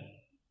affection.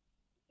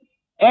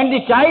 And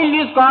the child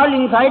is called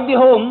inside the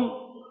home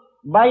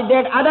by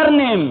that other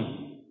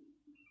name,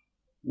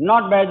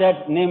 not by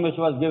that name which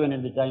was given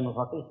at the time of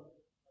Haqiqah.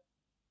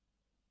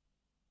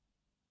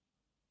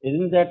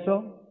 Isn't that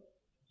so?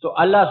 So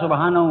Allah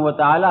subhanahu wa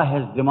ta'ala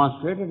has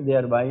demonstrated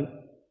thereby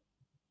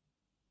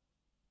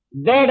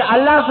that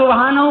Allah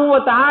subhanahu wa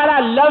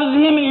ta'ala loves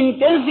him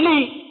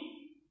intensely,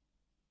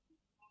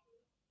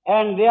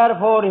 and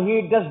therefore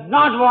he does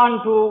not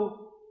want to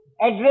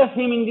address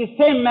him in the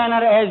same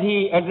manner as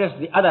he addressed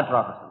the other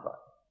prophets of God.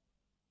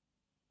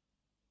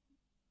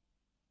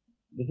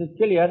 This is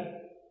clear.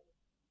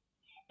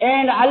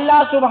 And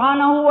Allah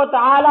subhanahu wa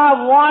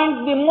ta'ala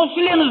wants the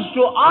Muslims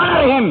to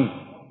honor him.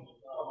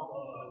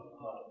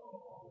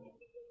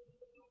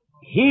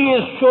 He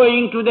is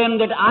showing to them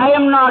that I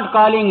am not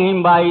calling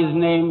him by his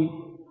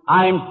name.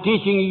 I am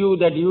teaching you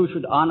that you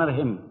should honor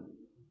him.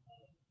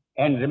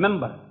 And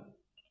remember,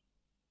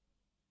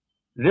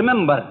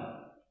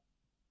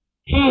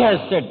 he has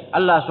said,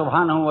 Allah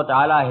subhanahu wa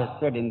ta'ala has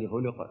said in the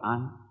Holy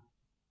Quran,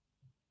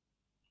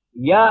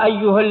 Ya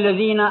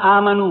ayyuhalladhina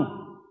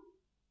amanu,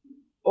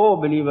 O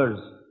believers,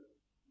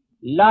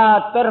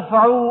 لا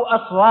ترفعوا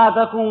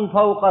أصواتكم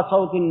فوق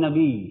صوت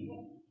النبي.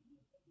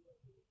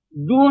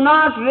 Do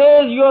not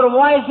raise your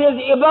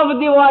voices above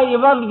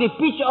the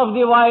pitch of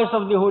the voice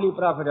of the Holy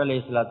Prophet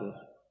alayhi salatu.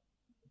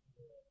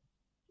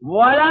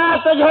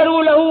 وَلَا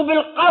تَجْهَرُوا لَهُ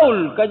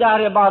بِالْقَوْلِ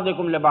كَجَهْرِ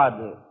بَعْضِكُمْ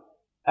لِبَعْضٍ.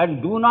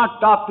 And do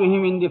not talk to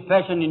him in the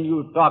fashion in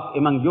you talk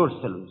among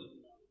yourselves.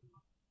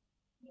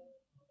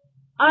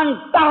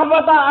 أَن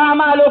تَحْبَطَ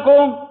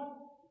أَعْمَالُكُمْ.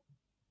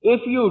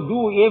 If you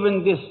do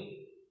even this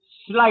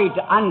slight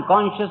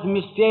unconscious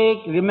mistake,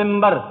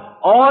 remember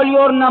all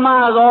your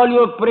namaz, all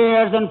your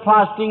prayers and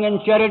fasting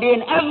and charity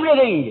and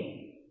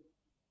everything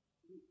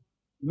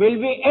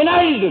will be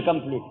annulled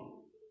completely.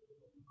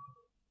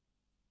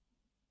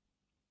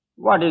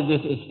 What is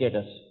this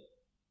status?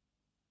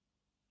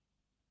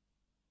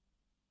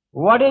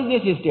 What is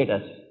this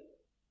status?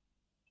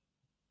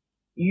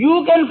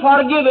 You can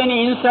forgive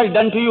any insult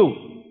done to you.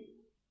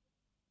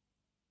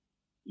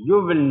 You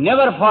will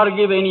never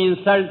forgive any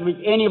insult which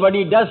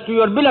anybody does to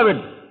your beloved.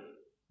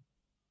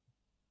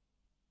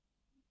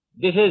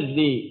 This is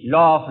the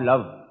law of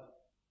love.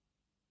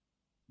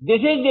 This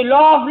is the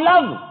law of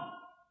love.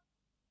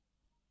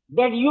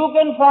 That you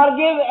can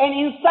forgive an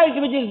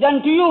insult which is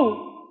done to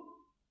you,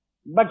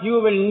 but you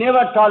will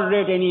never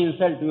tolerate any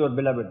insult to your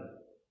beloved.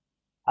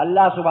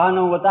 Allah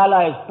subhanahu wa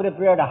ta'ala is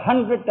prepared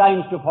 100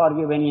 times to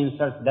forgive any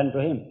insults done to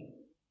him.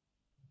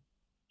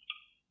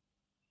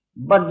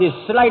 But the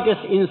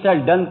slightest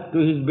insult done to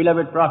his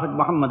beloved Prophet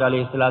Muhammad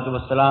alayhi salatu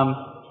wasalam,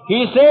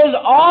 he says,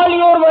 all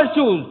your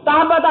virtues,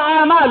 tahbata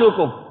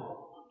a'malukum,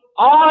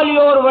 all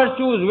your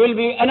virtues will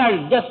be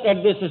annulled just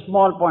at this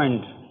small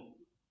point.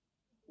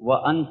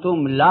 Wa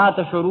antum la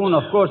tashurun.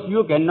 Of course,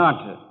 you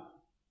cannot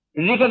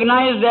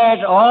recognize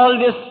that all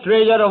this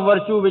treasure of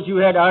virtue which you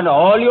had earned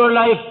all your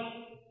life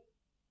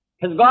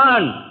has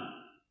gone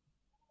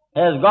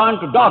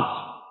to dogs.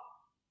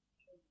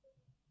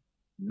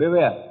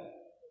 Beware.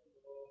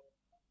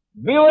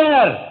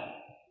 Beware.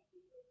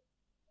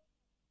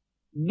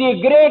 The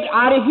great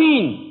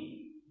Arifin,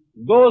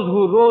 those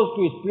who rose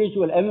to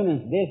spiritual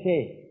eminence, they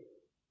say,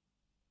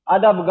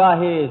 Adab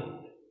gahes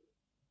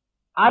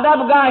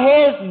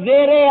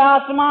zere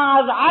asma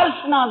az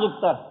arsh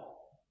nazuktar.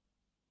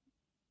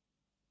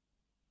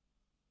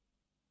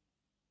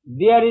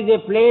 There is a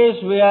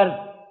place where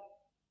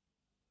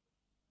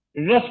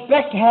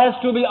respect has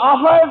to be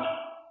offered.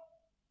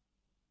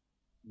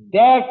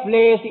 That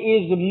place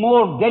is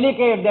more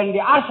delicate than the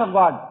arsh of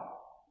God.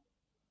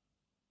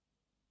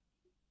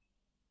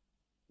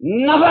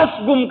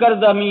 Nafas gum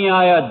karda mi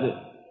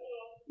ayad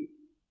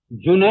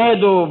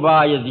Junaido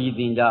ba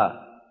Yazidinja.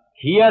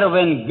 Here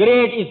when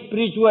great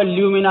spiritual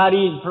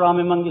luminaries from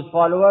among his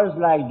followers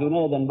like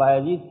Junaid and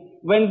Bayazid,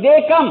 when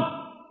they come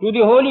to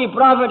the Holy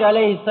Prophet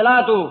alayhi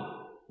salatu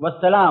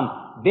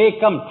wassalam, they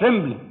come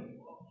trembling.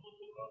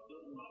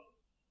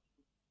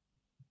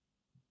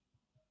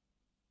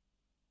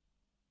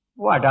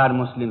 What are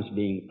Muslims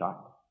being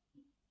taught?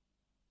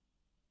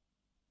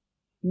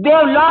 They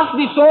have lost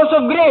the source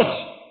of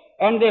grace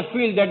and they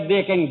feel that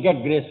they can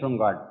get grace from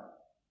God.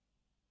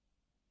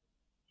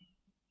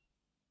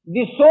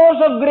 The source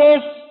of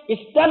grace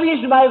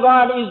established by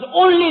God is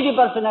only the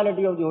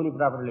personality of the Holy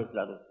Prophet.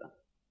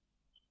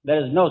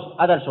 There is no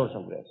other source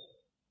of grace.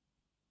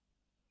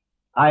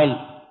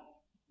 I'll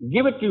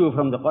give it to you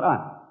from the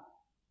Quran.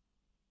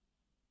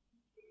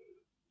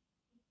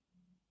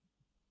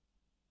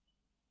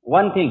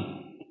 One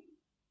thing,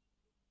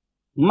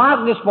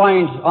 mark this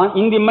point,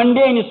 in the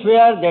mundane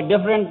sphere that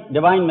different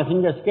divine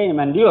messengers came,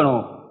 and you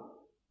know,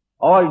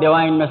 all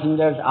divine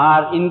messengers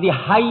are in the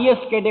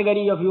highest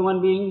category of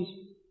human beings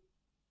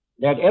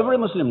that every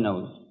Muslim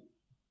knows.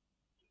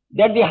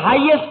 That the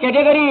highest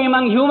category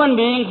among human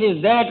beings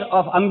is that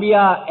of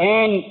Anbiya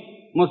and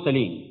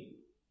Mursaleen,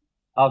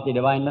 of the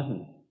divine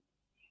messenger.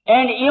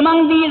 And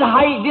among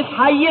this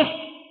highest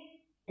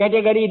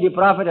category, the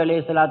Prophet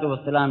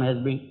ﷺ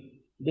has been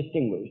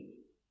distinguished.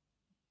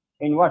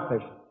 In what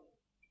fashion?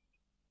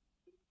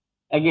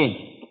 Again,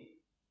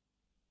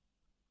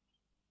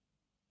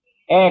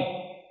 at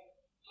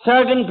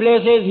certain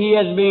places he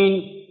has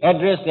been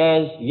addressed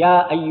as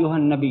Ya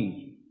Ayyuhan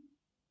Nabi,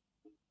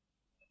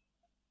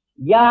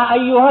 Ya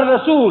Ayyuhar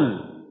Rasul,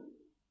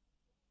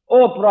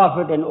 O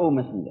Prophet and O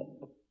Messenger.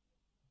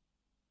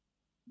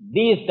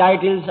 These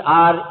titles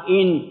are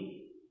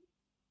in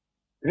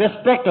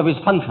respect of his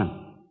function.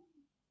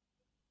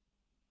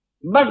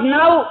 But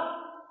now,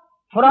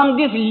 from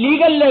this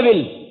legal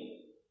level,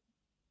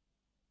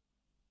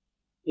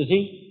 you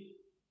see,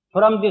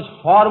 from this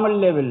formal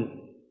level,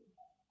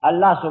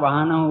 Allah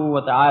subhanahu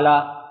wa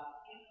ta'ala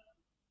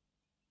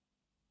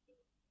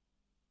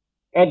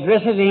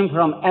addresses him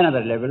from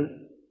another level.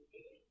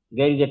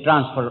 There is a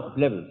transfer of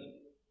levels.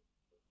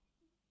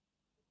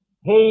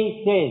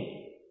 He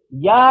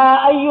says,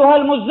 Ya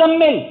ayyuhal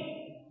muzammil,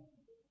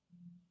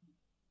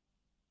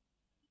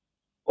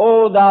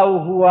 O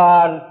thou who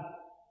are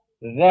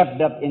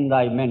wrapped up in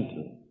thy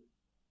mantle.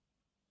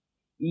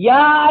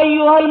 Ya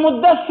ayyuhal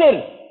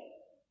muddassir.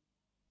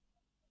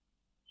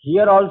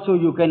 Here also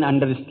you can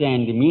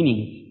understand the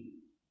meanings.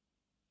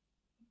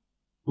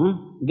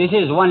 This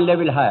is one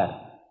level higher.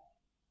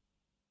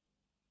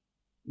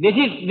 This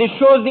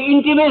shows the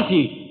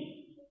intimacy.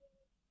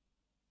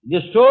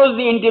 This shows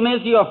the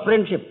intimacy of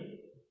friendship.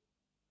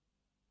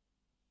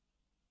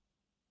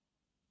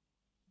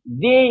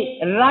 The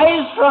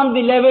rise from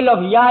the level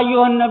of Ya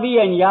Ayyuhan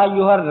Nabi and Ya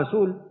Ayyuhar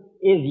Rasul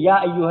is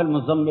Ya Ayyuhal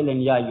Muzammil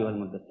and Ya Ayyuhal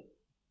Muddathir.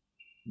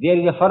 There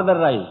is a further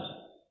rise.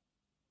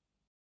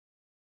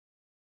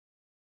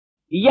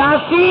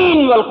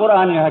 Yasin wal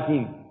Quran al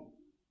Hakim.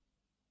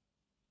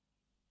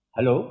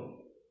 Hello?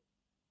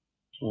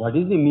 What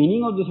is the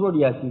meaning of this word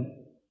Yasin?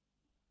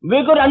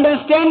 We could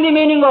understand the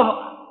meaning of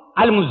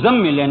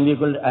Al-Muzammil and we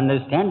could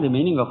understand the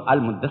meaning of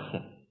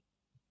Al-Muddathir.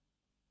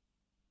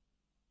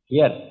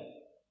 Here,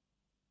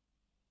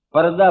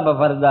 Parda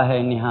bafarda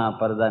hai niha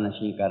parda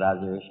nashi ka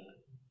raaz-e-ishq.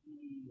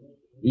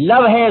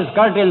 Love has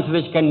curtains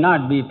which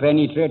cannot be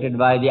penetrated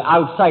by the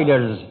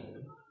outsiders.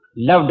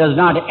 Love does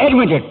not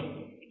admit it.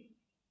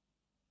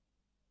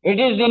 It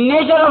is the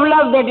nature of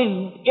love that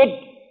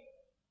it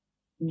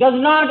does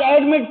not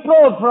admit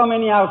probe from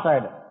any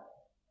outsider.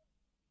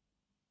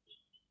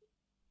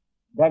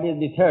 That is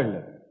the third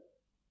level.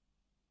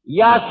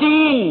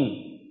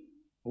 Yasin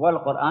wal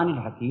Quran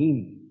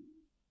al-Hakim.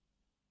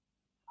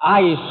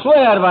 I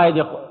swear by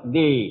the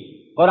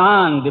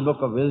Quran, the book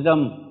of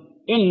wisdom,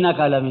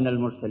 innaka laminal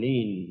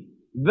mursaleen.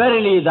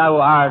 Verily thou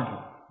art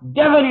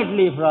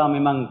definitely from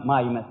among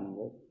my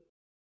messengers.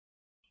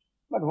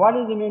 But what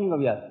is the meaning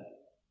of Yasin?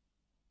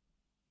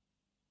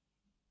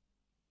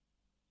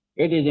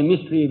 It is a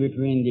mystery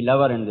between the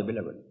lover and the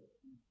beloved.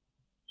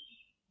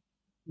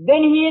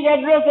 Then he is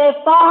addressed as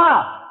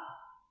Taha.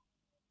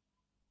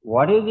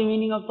 What is the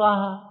meaning of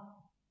Taha?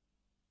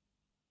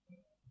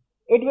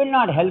 It will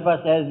not help us,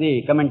 as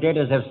the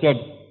commentators have said,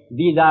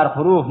 these are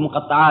huruf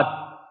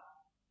muqatta'at.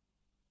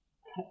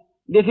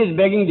 This is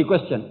begging the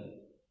question.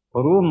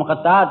 Huruf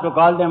muqatta'at, to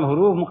call them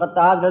huruf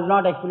muqatta'at does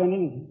not explain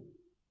anything.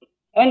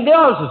 And they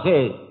also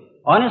say,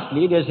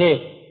 honestly, they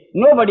say,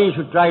 nobody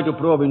should try to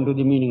probe into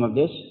the meaning of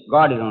this.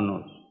 God alone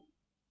knows.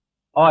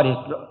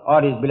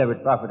 Or his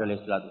beloved Prophet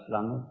ﷺ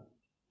knows.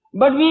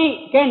 But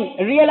we can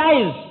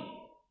realize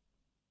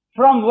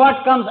from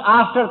what comes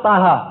after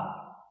Taha.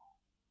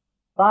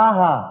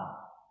 Taha.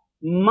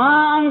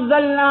 Ma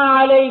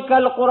anzalna alayka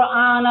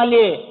al-Qur'ana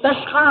li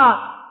tashqa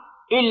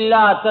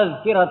illa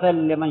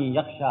tazkiratan liman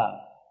yakhsha.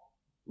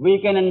 We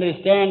can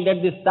understand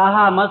that this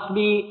Taha must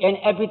be an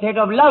epithet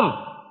of love,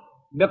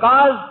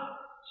 because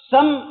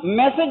some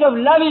message of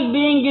love is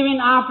being given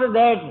after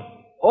that.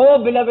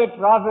 O beloved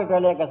Prophet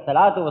alayhi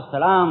salatu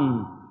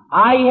wassalam,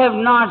 I have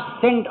not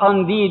sent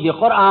on thee the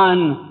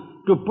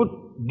Qur'an to put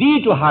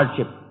thee to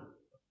hardship.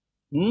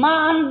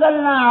 Ma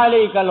anzalna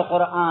alayka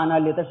al-Qur'ana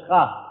li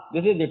tashqa.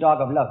 This is the talk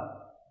of love.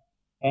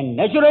 And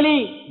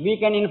naturally, we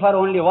can infer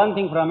only one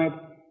thing from it,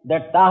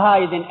 that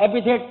Taha is an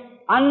epithet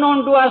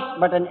unknown to us,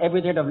 but an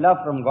epithet of love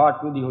from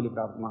God to the Holy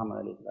Prophet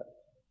Muhammad alayhi salatu.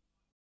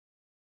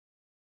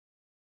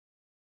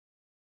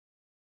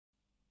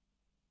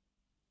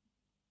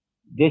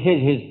 This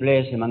is his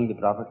place among the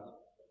prophets,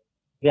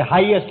 the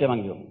highest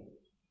among you.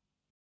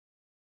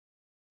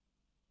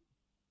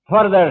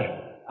 Further,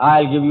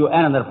 I'll give you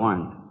another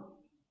point.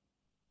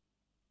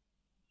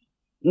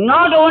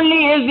 Not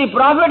only is the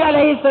Prophet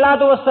alayhi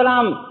salatu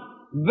wassalam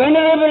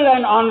venerable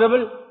and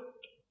honorable,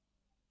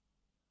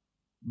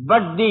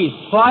 but the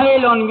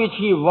soil on which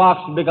he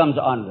walks becomes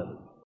honorable.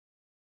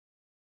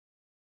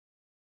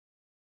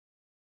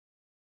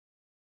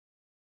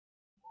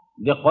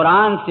 The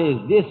Quran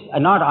says this,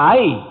 not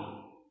I.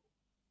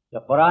 The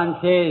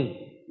Quran says,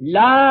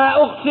 La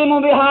uqsimu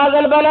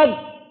bihadha al-balad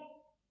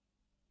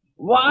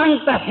wa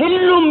anta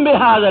hillum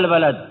bihadha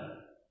al-balad.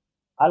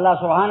 Allah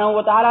subhanahu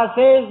wa ta'ala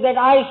says that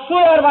I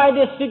swear by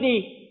this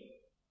city,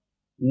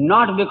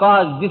 not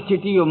because this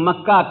city of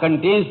Makkah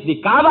contains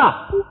the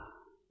Kaaba.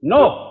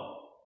 No.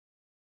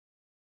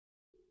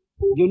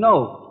 You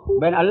know,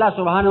 when Allah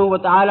subhanahu wa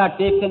ta'ala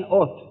takes an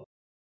oath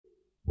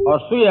or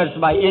swears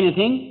by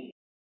anything,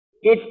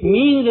 it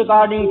means,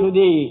 according to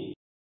the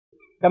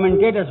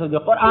commentators of the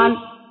Quran,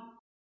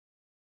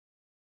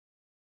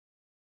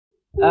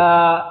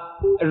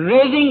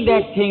 raising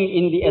that thing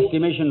in the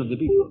estimation of the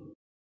people,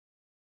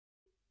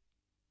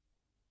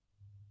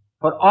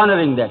 for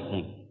honoring that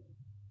thing,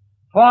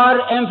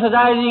 for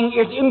emphasizing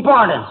its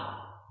importance.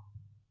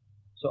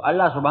 So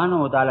Allah subhanahu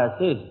wa ta'ala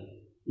says,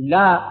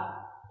 La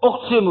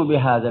uqsimu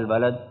bihadha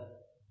al-balad.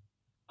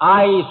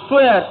 I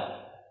swear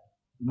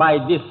by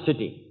this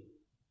city,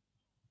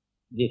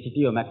 the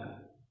city of Mecca.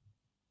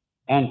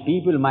 And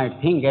people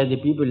might think, as the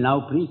people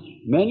now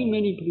preach,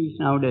 many preach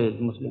nowadays,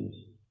 Muslims,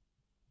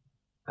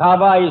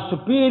 Kaaba is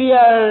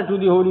superior to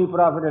the Holy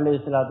Prophet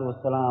alayhi salatu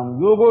wassalam.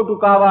 You go to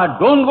Kaaba,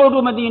 don't go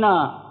to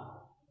Medina.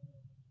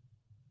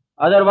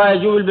 Otherwise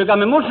you will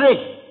become a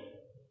mushrik.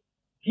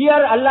 Here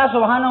Allah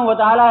subhanahu wa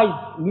ta'ala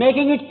is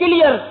making it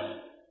clear.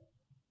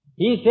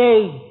 He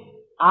says,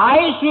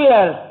 I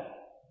swear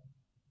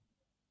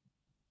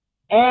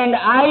and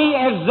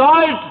I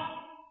exalt,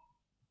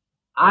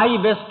 I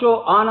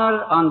bestow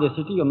honor on the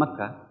city of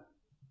Mecca,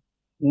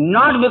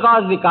 not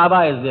because the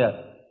Kaaba is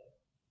there,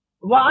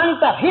 وَأَنْتَ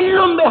حِلٌّ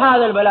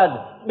بِهَذَا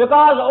الْبَلَدِ,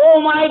 because,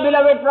 O my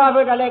beloved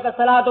Prophet alayhi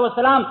salatu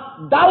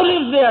wasalam, thou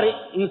lives there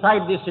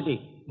inside this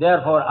city.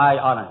 Therefore I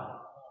honor you.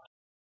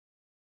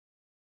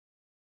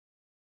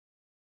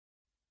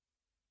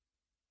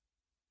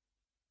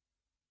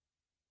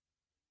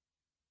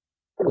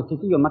 The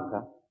city of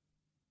Makkah,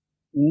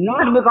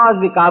 not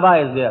because the Kaaba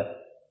is there.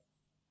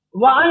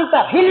 وَأَنْتَ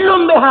حِلٌّ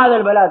بِهَذَا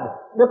الْبَلَدِ,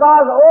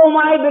 because, O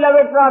my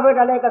beloved Prophet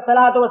alayhi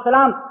salatu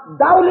wasalam,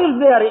 thou lives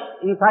there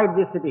inside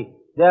this city.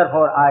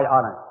 Therefore I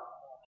honor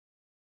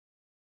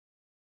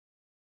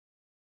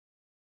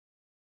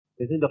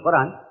you. This is the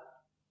Quran.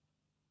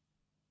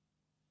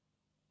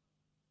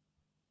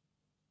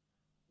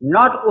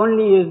 Not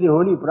only is the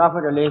Holy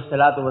Prophet alayhi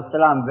salatu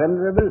wasalam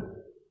venerable,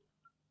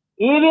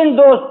 even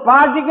those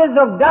particles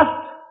of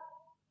dust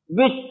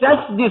which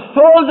touch the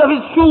soles of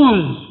his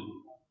shoes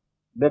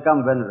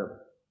become venerable.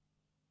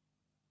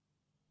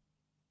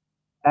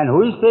 And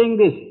who is saying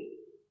this?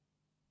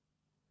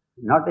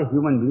 Not a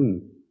human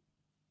being.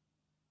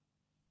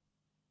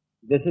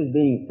 This is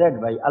being said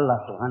by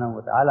Allah subhanahu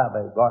wa ta'ala,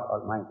 by God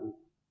Almighty.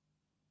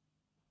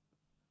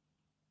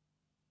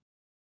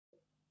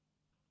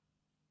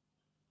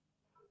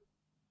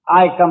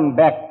 I come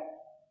back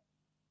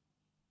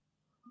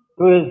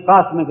to his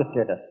cosmic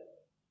status.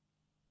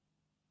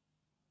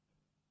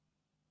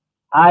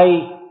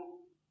 I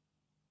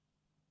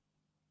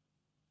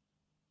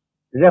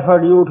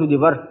referred you to the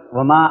verse,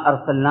 وَمَا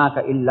أَرْسَلْنَاكَ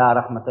إِلَّا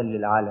رَحْمَةً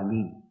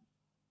لِلْعَالَمِينَ.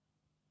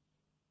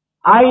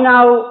 I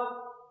now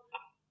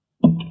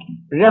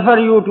refer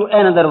you to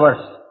another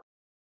verse.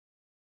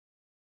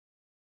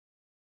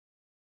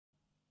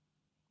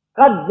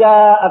 قَدْ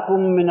جَاءَكُم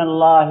مِّنَ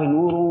اللَّهِ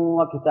نُورٌ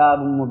وَكِتَابٌ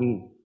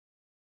مُبِينٌ.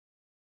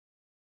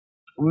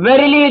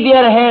 Verily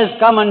there has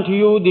come unto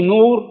you the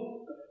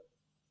Nur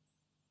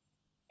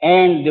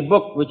and the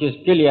book which is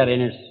clear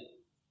in its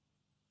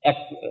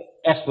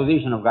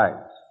exposition of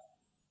guidance.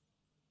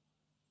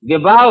 The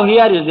bow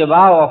here is the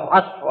bow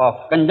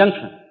of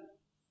conjunction.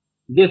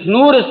 This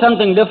Nur is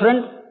something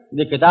different,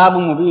 the Kitab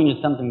Mubin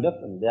is something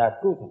different. There are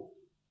two things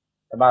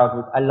about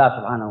which Allah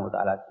subhanahu wa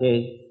ta'ala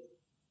says.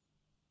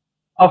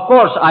 Of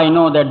course, I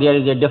know that there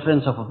is a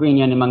difference of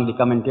opinion among the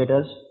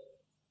commentators.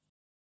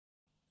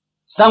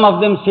 Some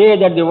of them say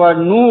that the word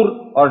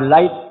Nur or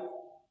light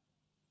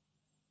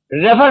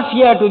refers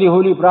here to the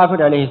Holy Prophet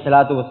alayhi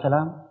salatu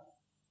wasalam.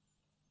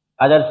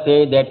 Others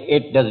say that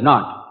it does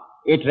not.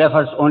 It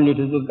refers only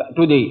to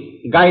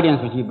the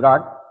guidance which he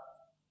brought.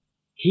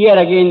 Here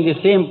again the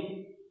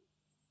same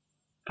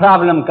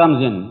problem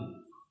comes in.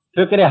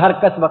 Fikr har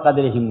kas ba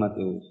qadri himmat.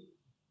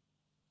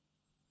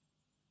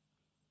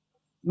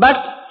 But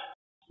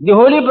the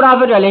Holy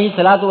Prophet alayhi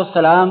salatu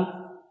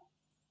wasalam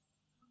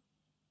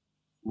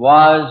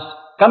was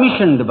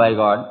commissioned by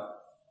God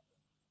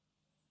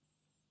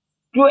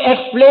to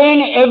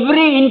explain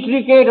every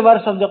intricate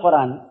verse of the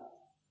Quran.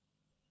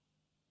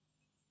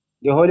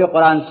 The Holy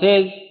Quran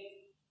says,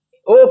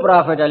 O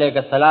Prophet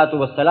alayhi salatu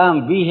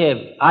wasalam,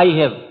 I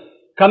have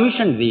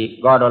commissioned thee,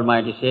 God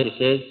Almighty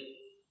says,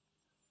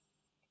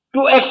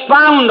 to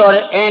expound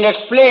and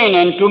explain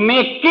and to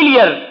make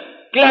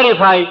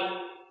clarify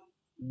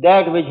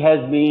that which has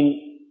been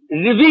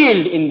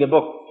revealed in the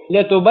book.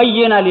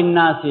 لَتُبَيِّنَ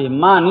لِلنَّاسِ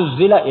مَا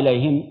نُزِّلَ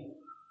إِلَيْهِمْ.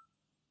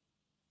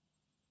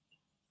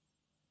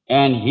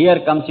 And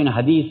here comes in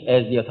hadith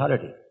as the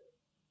authority.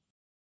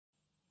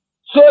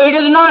 So it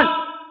is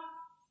not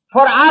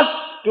for us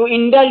to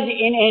indulge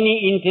in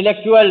any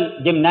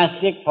intellectual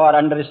gymnastic for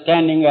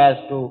understanding as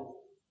to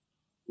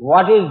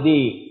what is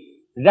the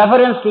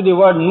reference to the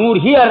word Nur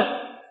here.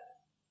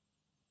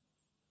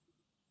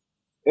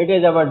 It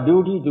is our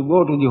duty to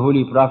go to the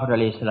Holy Prophet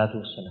alayhi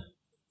salatu wasalam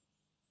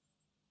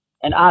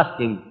and ask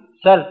him,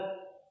 Sir,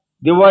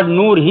 the word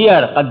Nur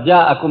here, قَدْ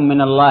جَاءَكُم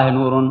مِّنَ اللَّهِ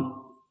نُورٌ,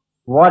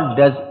 what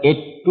does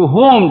it, to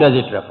whom does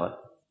it refer?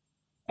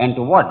 And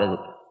to what does it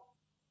refer?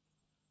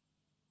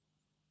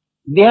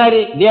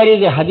 There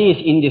is a hadith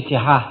in the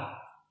Sihah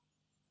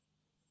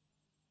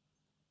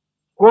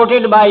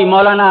quoted by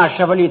Mawlana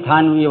Ashraf Ali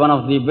Thanvi, one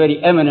of the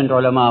very eminent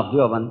ulama of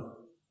Deoband,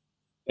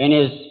 in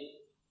his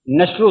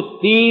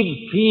Nashrut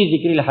Tib Fi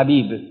Zikr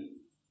al-Habib,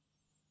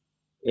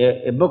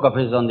 a book of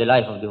his on the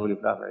life of the Holy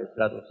Prophet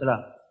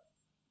ﷺ.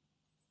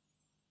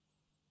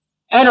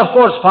 And of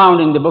course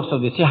found in the books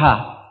of the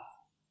Sihah,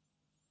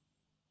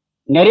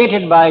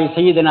 narrated by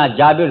Sayyidina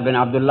Jabir bin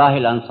Abdullah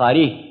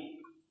al-Ansari,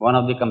 one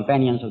of the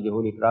companions of the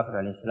Holy Prophet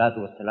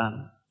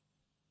ﷺ.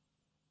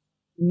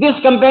 This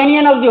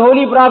companion of the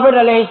Holy Prophet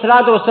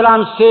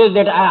ﷺ says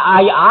that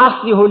I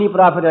asked the Holy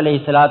Prophet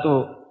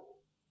ﷺ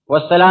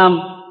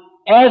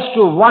as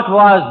to what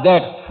was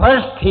that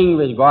first thing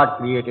which God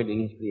created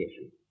in His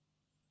creation.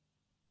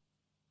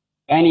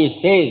 And he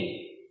says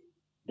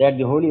that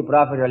the Holy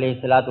Prophet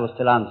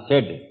ﷺ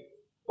said,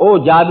 O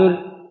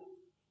Jabir,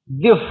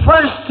 the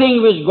first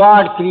thing which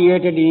God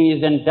created in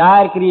His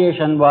entire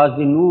creation was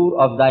the Nur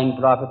of thine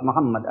Prophet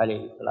Muhammad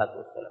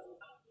ﷺ.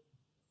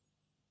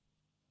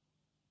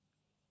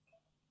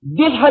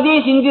 This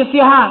hadith in the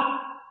Sihah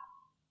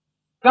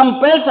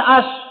compels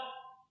us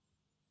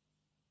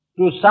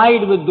to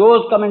side with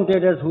those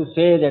commentators who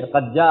say that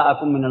قَدْ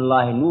جَاءَكُم مِّنَ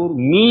اللَّهِ نُورٌ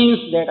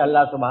means that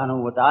Allah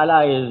subhanahu wa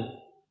ta'ala is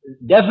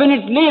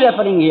definitely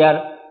referring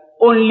here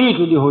only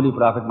to the Holy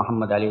Prophet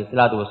Muhammad alayhi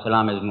salatu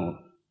wassalam as Noor.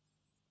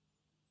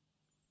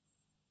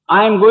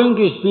 I am going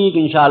to speak,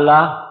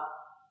 inshallah,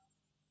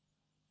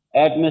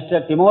 at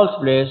Mr. Timol's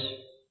place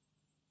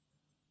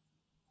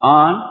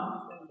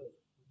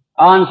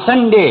on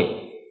Sunday,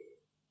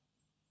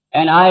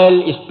 and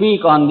I'll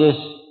speak on this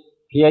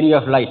theory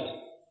of light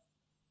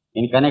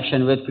in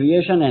connection with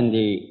creation, and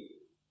the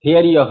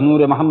theory of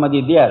Noor Muhammad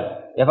is there.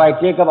 If I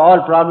take up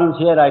all problems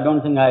here, I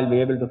don't think I'll be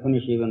able to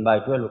finish even by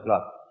 12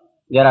 o'clock.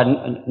 There are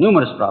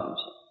numerous problems.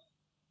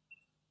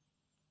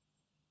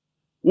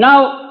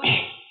 Now,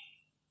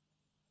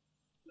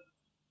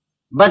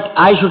 but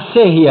I should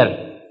say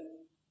here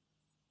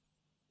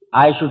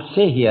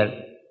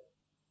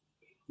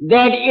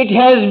that it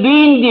has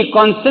been the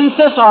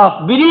consensus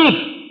of belief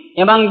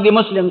among the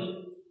Muslims,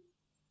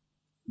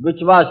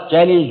 which was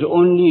challenged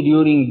only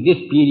during this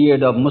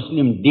period of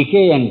Muslim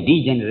decay and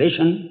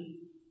degeneration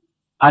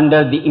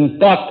under the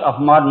impact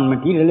of modern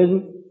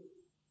materialism,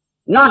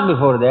 not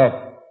before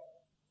that,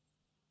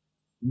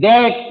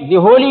 that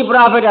the Holy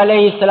Prophet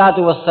alayhi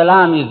salatu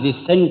wassalam is the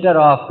center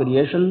of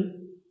creation,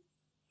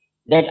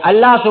 that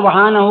Allah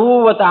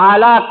subhanahu wa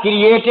ta'ala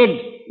created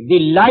the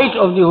light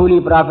of the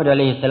Holy Prophet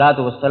alayhi salatu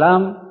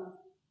wassalam,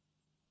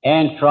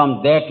 and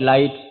from that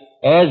light,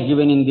 as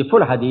given in the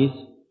full hadith,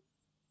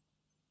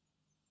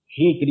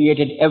 He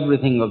created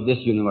everything of this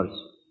universe.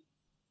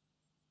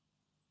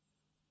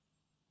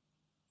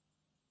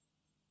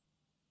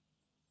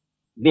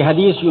 The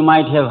hadith you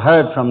might have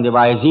heard from the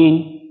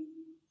Wa'izeen.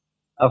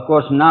 Of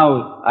course,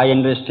 now I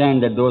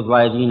understand that those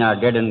Wa'izeen are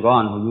dead and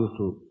gone who used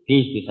to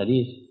teach this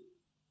hadith.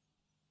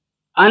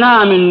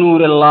 Ana min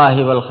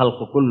nurillahi wal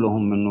khalqu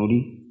kulluhum min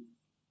nuri.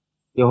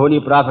 The Holy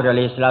Prophet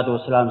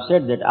ﷺ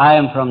said that I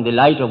am from the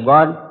light of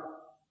God.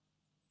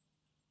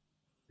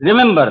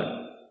 Remember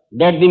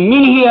that the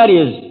min here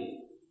is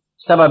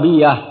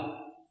sababiyah.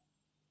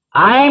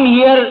 I am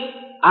here,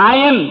 I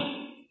am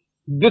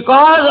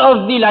because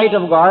of the light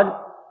of God,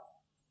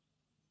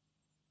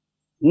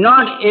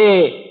 not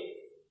a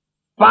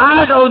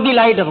part of the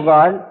light of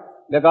God,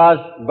 because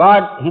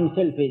God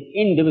Himself is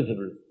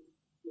indivisible.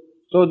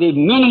 So the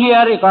min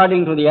here,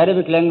 according to the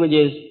Arabic language,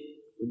 is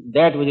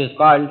that which is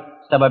called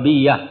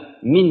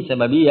sababiyah, min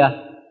sababiyah.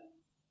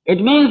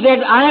 It means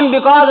that I am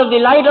because of the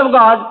light of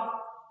God,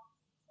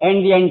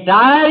 and the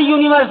entire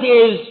universe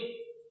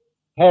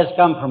has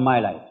come from my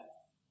light.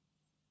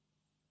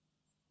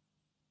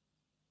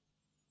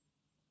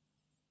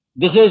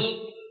 This is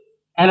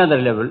another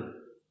level.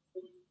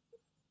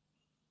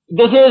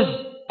 This is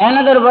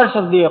another verse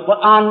of the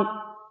Quran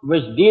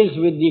which deals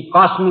with the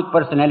cosmic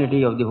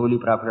personality of the Holy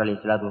Prophet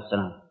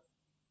ﷺ.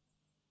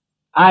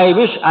 I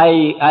wish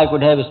I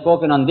could have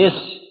spoken on this,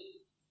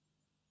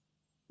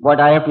 but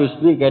I have to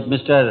speak at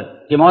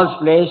Mr. Timol's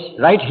place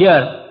right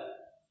here,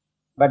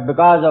 but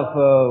because of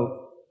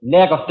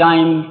lack of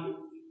time,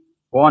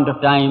 want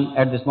of time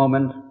at this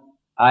moment,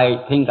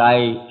 I think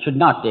I should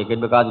not take it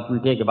because it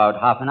will take about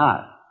half an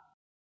hour.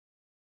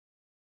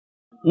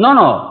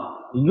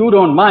 No, you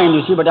don't mind,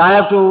 you see, but I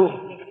have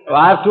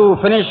to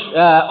finish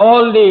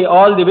all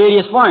the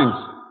various points.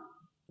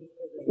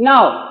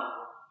 Now,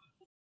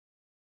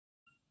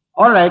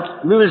 all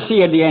right, we will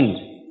see at the end.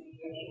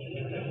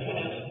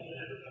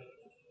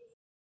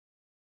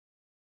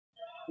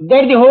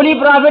 That the Holy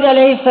Prophet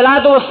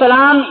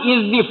ﷺ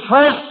is the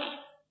first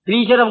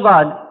creature of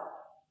God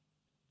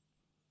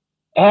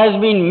has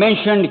been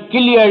mentioned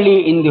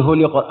clearly in the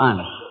Holy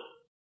Quran.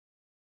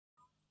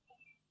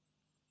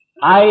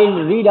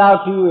 I'll read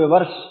out to you a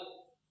verse.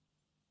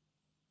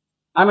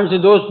 I mean, to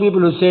those people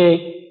who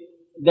say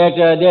that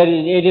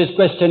it is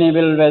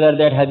questionable whether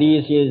that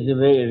hadith is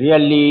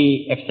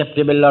really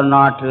acceptable or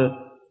not.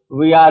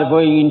 We are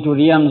going into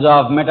realms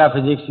of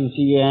metaphysics, you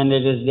see, and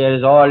there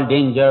is all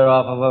danger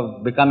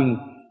of becoming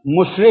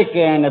mushrik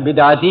and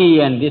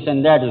bid'ati and this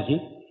and that, you see.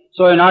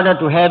 So in order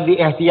to have the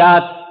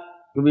ihtiyat,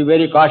 to be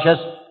very cautious,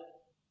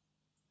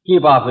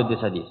 keep off with this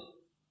hadith.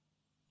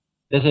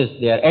 This is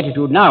their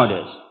attitude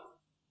nowadays.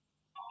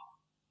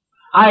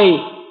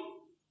 I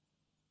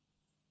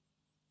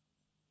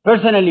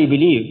personally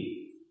believe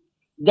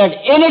that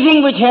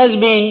anything which has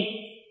been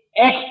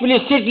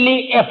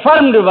explicitly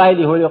affirmed by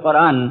the Holy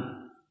Quran,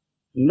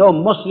 no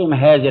Muslim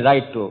has a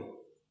right to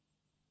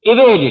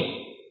evade it.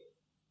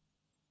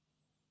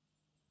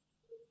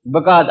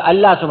 Because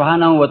Allah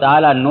subhanahu wa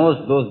ta'ala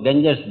knows those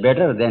dangers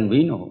better than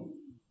we know.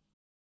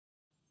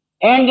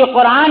 And the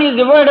Quran is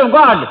the word of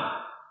God.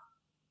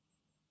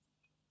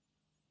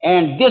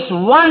 And this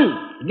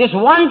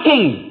one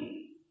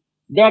thing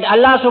that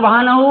Allah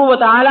subhanahu wa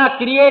ta'ala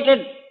created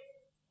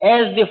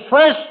as the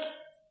first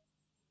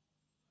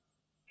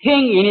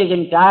thing in His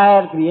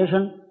entire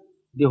creation,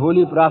 the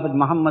Holy Prophet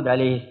Muhammad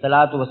alayhi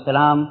salatu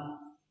wassalam,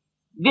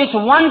 this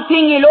one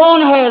thing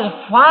alone has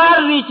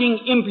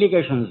far-reaching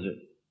implications.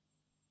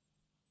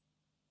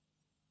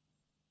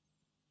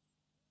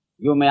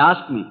 You may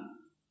ask me,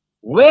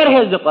 where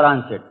has the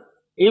Quran said?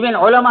 Even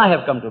ulama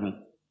have come to me.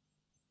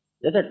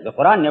 They said, the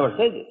Quran never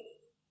says this.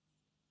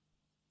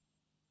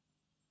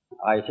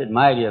 I said,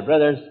 my dear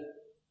brothers,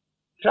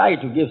 try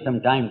to give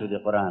some time to the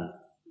Quran,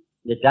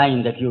 the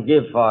time that you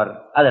give for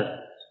others.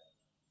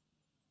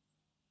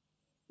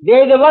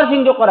 There is a verse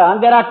in the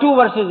Quran, there are two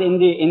verses in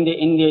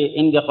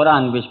the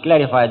Quran which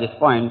clarify this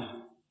point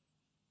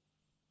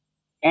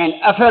and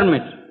affirm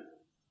it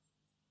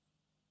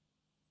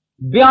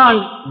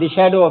beyond the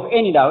shadow of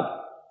any doubt.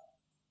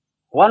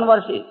 One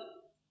verse is,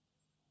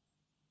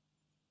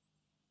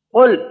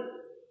 قُلْ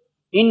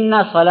إِنَّ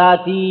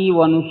صَلَاتِي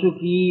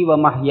وَنُسُكِي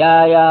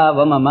وَمَحْيَايَ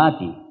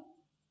وَمَمَاتِي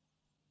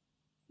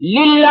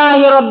لِلَّهِ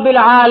رَبِّ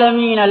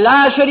الْعَالَمِينَ لَا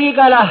شَرِيكَ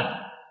لَهُ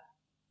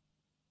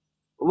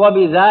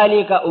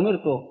وَبِذَلِكَ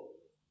أُمِرْتُ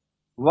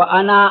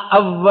وَأَنَا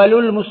أَوَّلُ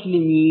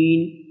الْمُسْلِمِينَ.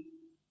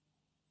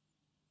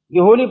 The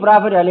Holy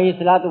Prophet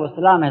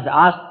ﷺ has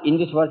asked in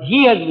this verse,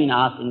 he has been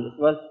asked in this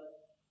verse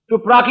to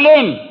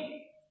proclaim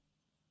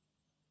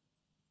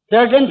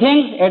certain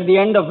things, at the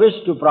end of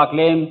which to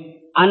proclaim,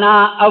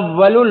 Ana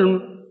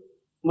awwalul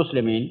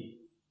Muslimin,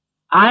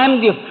 I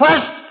am the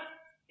first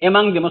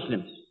among the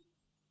Muslims.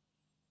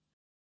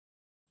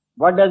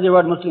 What does the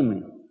word Muslim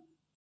mean?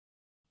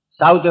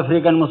 South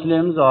African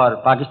Muslims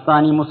or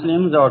Pakistani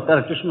Muslims or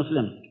Turkish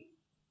Muslims?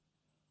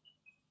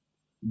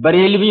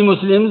 Barelvi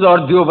Muslims or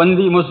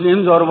Deobandi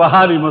Muslims or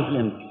Wahhabi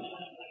Muslims?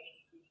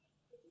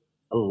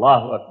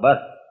 Allahu Akbar.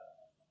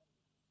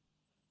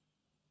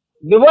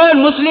 The word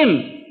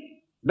Muslim,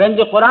 when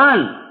the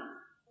Quran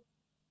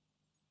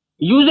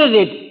uses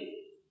it,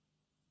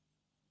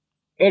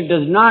 it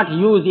does not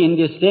use in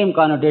the same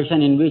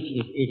connotation in which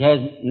it has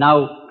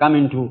now come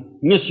into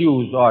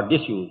misuse or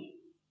disuse.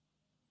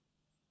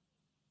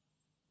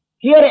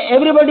 Here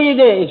everybody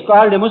is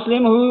called a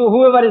Muslim,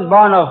 whoever is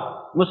born of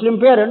Muslim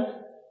parents.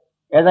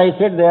 As I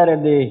said there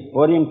at the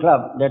Orient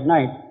Club that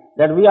night,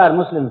 that we are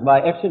Muslims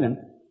by accident.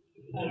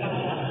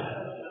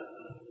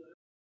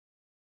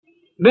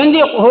 When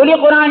the Holy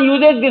Quran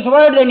uses this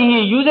word, and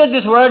he uses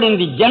this word in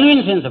the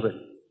genuine sense of it.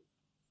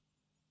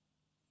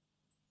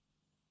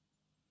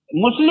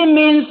 Muslim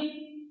means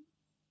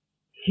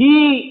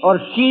he or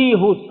she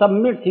who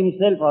submits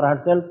himself or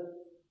herself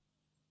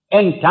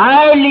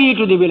entirely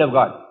to the will of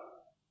God.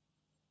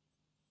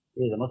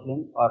 He is a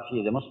Muslim or she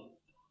is a Muslim.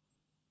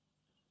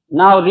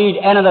 Now read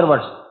another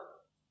verse.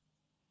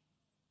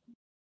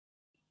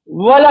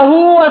 وَلَهُ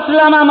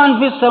أَسْلَمَ مَنْ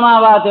فِي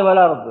السَّمَاوَاتِ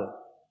وَالْأَرْضِ.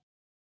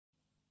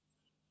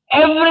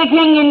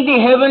 Everything in the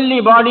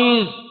heavenly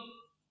bodies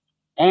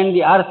and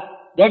the earth,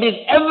 that is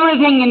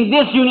everything in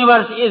this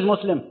universe is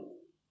Muslim.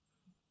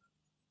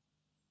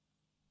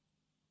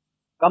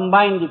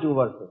 Combine the two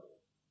verses.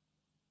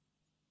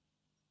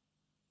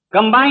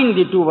 Combine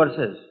the two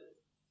verses.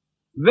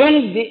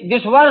 When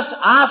this verse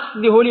asks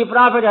the Holy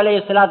Prophet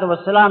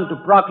ﷺ to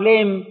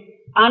proclaim,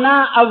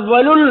 Ana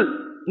awwalul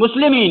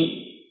Muslimin,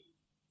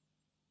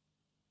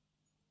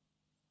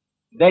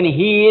 then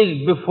he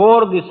is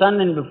before the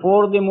sun and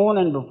before the moon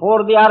and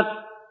before the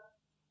earth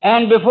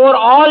and before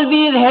all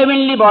these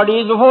heavenly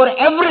bodies, before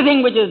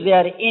everything which is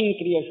there in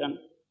creation,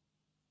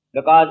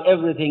 because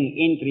everything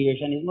in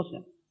creation is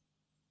Muslim.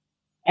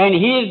 And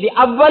he is the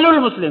awwalul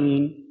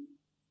Muslimin.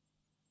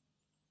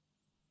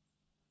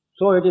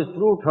 So it is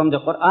proved from the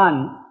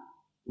Quran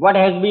what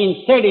has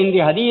been said in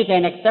the Hadith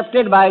and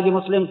accepted by the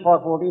Muslims for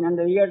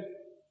 1400 years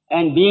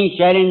and being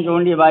challenged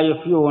only by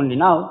a few only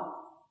now,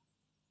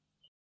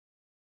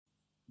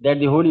 that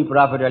the Holy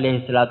Prophet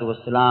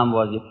ﷺ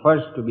was the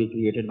first to be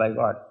created by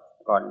God,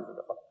 according to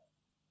the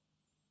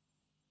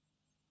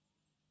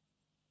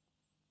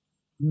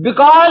Quran.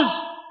 Because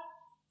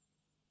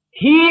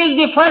he is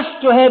the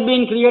first to have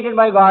been created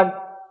by God,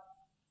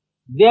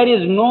 there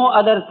is no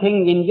other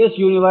thing in this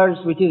universe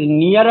which is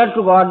nearer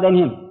to God than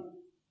him.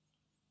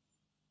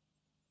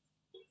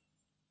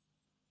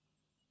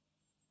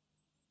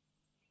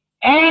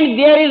 And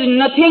there is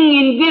nothing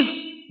in this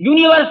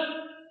universe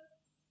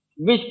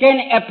which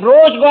can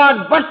approach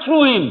God but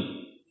through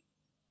him.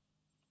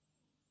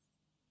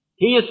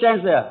 He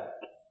stands there.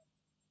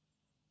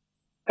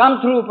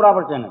 Come through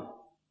proper channel.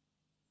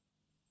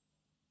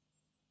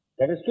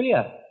 That is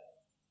clear.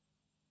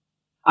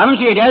 I mean,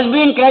 see, it has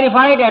been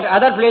clarified at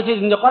other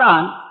places in the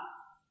Quran,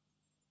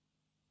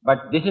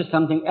 but this is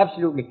something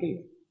absolutely clear.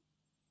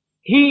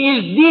 He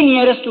is the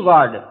nearest to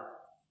God.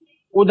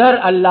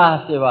 Udhar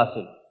Allah se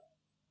wasil.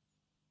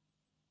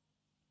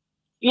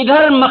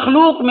 Idhar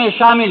makhluk mein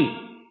shamil.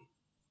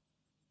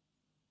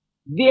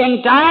 The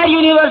entire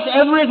universe,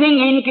 everything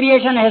in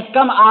creation has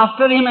come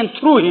after him and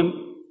through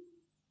him.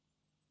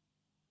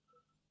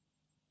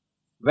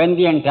 When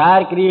the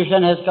entire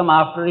creation has come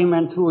after him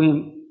and through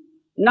him,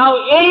 now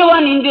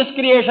anyone in this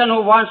creation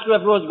who wants to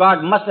approach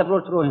God must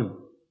approach through him.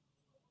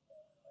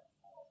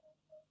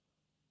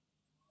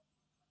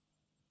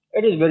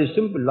 It is very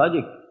simple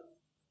logic.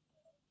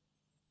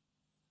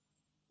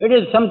 It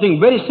is something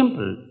very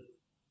simple.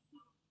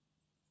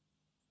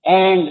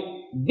 And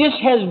this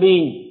has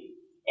been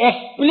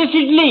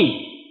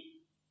explicitly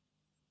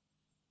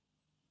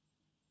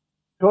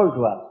told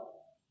to us.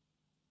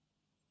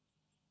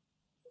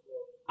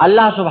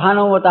 Allah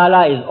subhanahu wa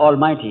ta'ala is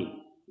almighty.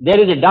 There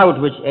is a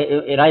doubt which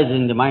arises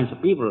in the minds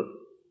of people.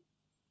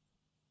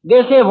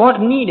 They say,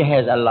 what need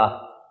has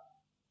Allah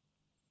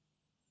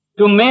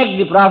to make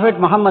the Prophet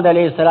Muhammad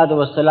alayhi salatu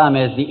wasalam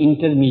as the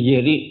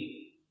intermediary?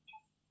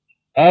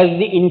 As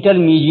the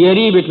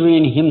intermediary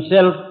between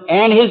himself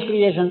and his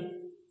creation.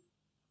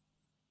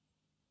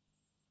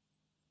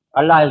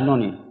 Allah has no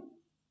need.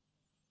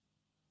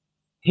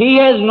 He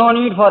has no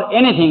need for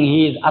anything.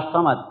 He is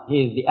as-samad.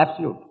 He is the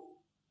absolute.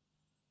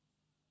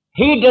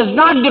 He does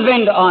not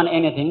depend on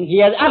anything. He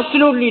has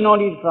absolutely no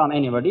need from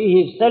anybody.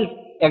 He is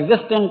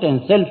self-existent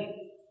and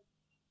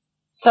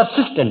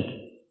self-subsistent.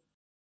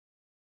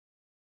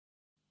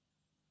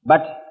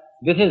 But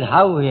this is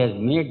how He has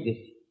made this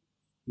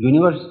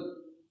universe.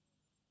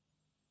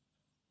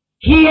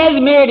 He has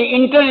made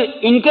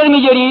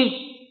intermediaries,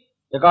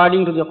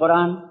 according to the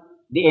Quran,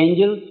 the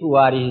angels who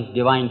are His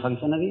divine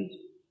functionaries.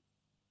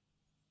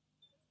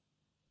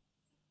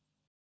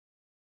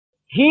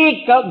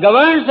 He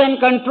governs and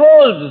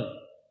controls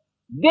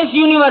this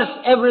universe,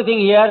 everything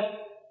here,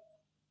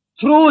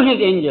 through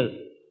His angels.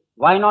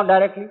 Why not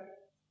directly?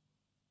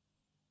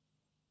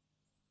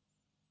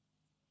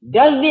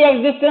 Does the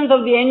existence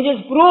of the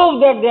angels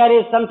prove that there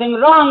is something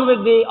wrong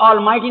with the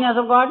almightiness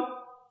of God?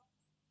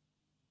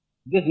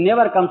 This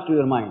never comes to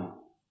your mind.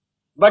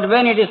 But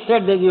when it is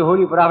said that the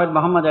Holy Prophet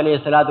Muhammad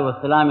alayhi salatu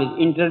wasalam is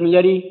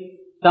intermediary,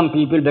 some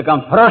people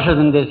become ferocious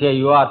and they say,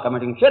 you are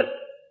committing shirk.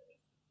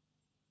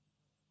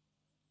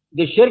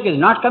 The shirk is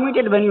not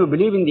committed when you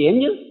believe in the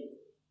angels.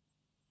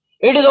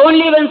 It is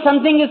only when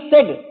something is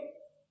said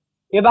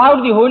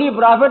about the Holy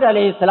Prophet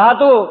alayhi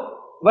salatu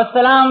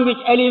wasalam which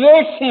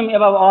elevates him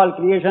above all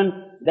creation,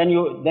 then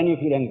you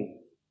feel angry.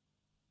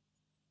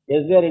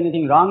 Is there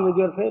anything wrong with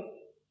your faith?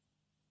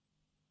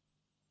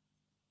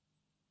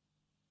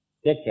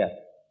 Take care.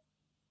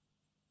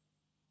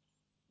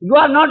 You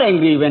are not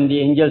angry when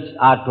the angels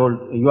are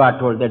told, you are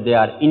told that they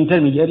are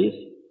intermediaries.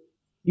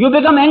 You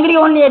become angry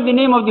only at the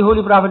name of the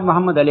Holy Prophet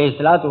Muhammad alayhi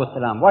salatu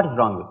wasalam. What is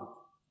wrong with it?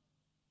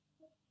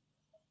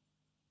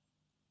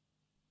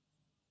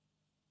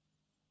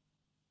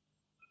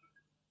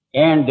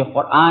 And the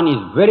Quran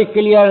is very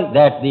clear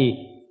that the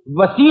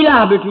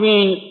wasila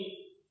between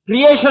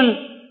creation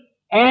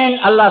and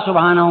Allah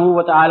subhanahu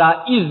wa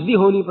ta'ala is the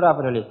Holy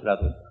Prophet alayhi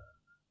salatu wasalam.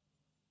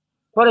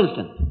 For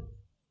instance,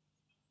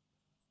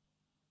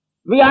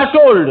 we are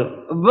told,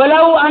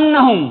 وَلَوْ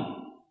أَنَّهُمْ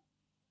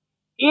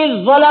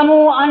إِذْ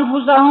ظَلَمُوا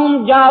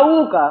أَنفُسَهُمْ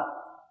جَاءُوكَ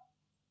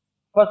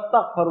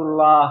فَاسْتَغْفَرُوا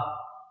اللَّهَ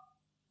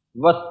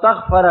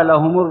وَاسْتَغْفَرَ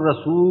لَهُمُ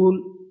الرَّسُولُ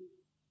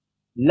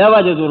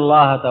لَوَجَدُوا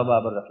اللَّهَ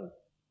تَوَّابًا رَحِيمًا.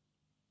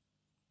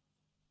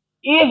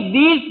 If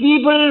these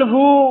people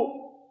who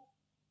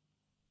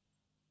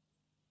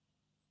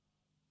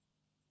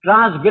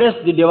transgress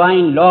the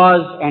divine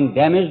laws and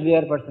damage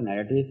their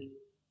personalities,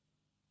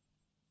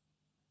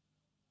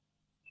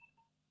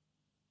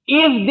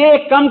 if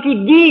they come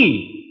to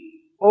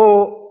thee,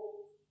 O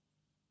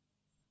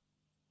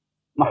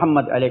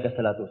Muhammad alayhi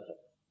salatu wasalam,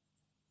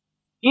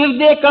 if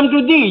they come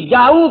to thee,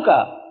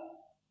 Ja'uka,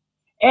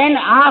 and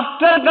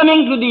after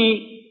coming to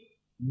thee,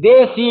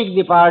 they seek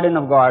the pardon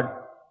of God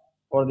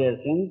for their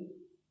sins,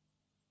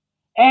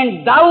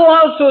 and thou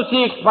also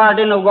seek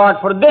pardon of God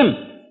for them,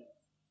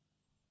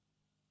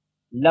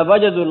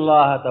 لَوَجَدُ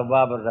اللَّهَ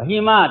تَوَّابًا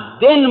رَحِيمًا,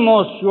 then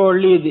most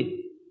surely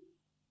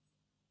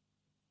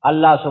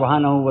Allah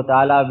subhanahu wa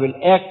ta'ala will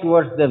act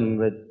towards them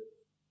with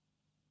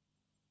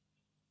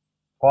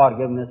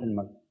forgiveness and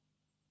mercy.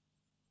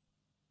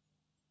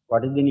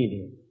 What is the need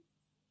here?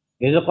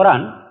 There is a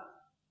Quran.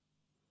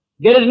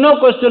 There is no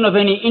question of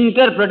any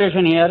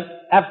interpretation here.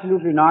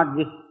 Absolutely not.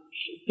 This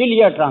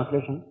clear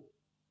translation.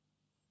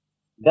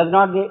 Is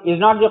not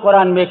the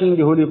Quran making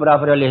the Holy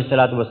Prophet alayhi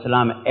salatu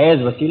wasalam as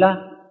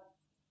wasila?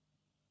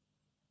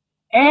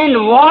 And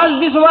was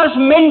this verse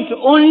meant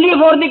only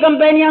for the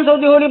companions of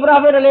the Holy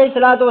Prophet alayhi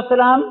salatu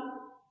wasalam?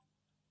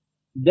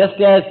 Just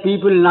as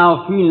people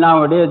now feel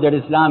nowadays that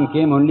Islam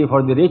came only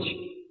for the rich,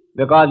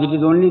 because it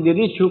is only the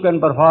rich who can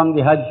perform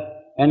the Hajj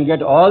and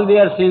get all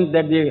their sins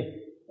that they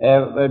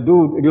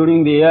do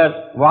during the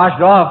year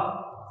washed off.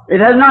 It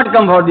has not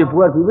come for the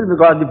poor people,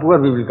 because the poor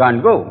people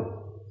can't go.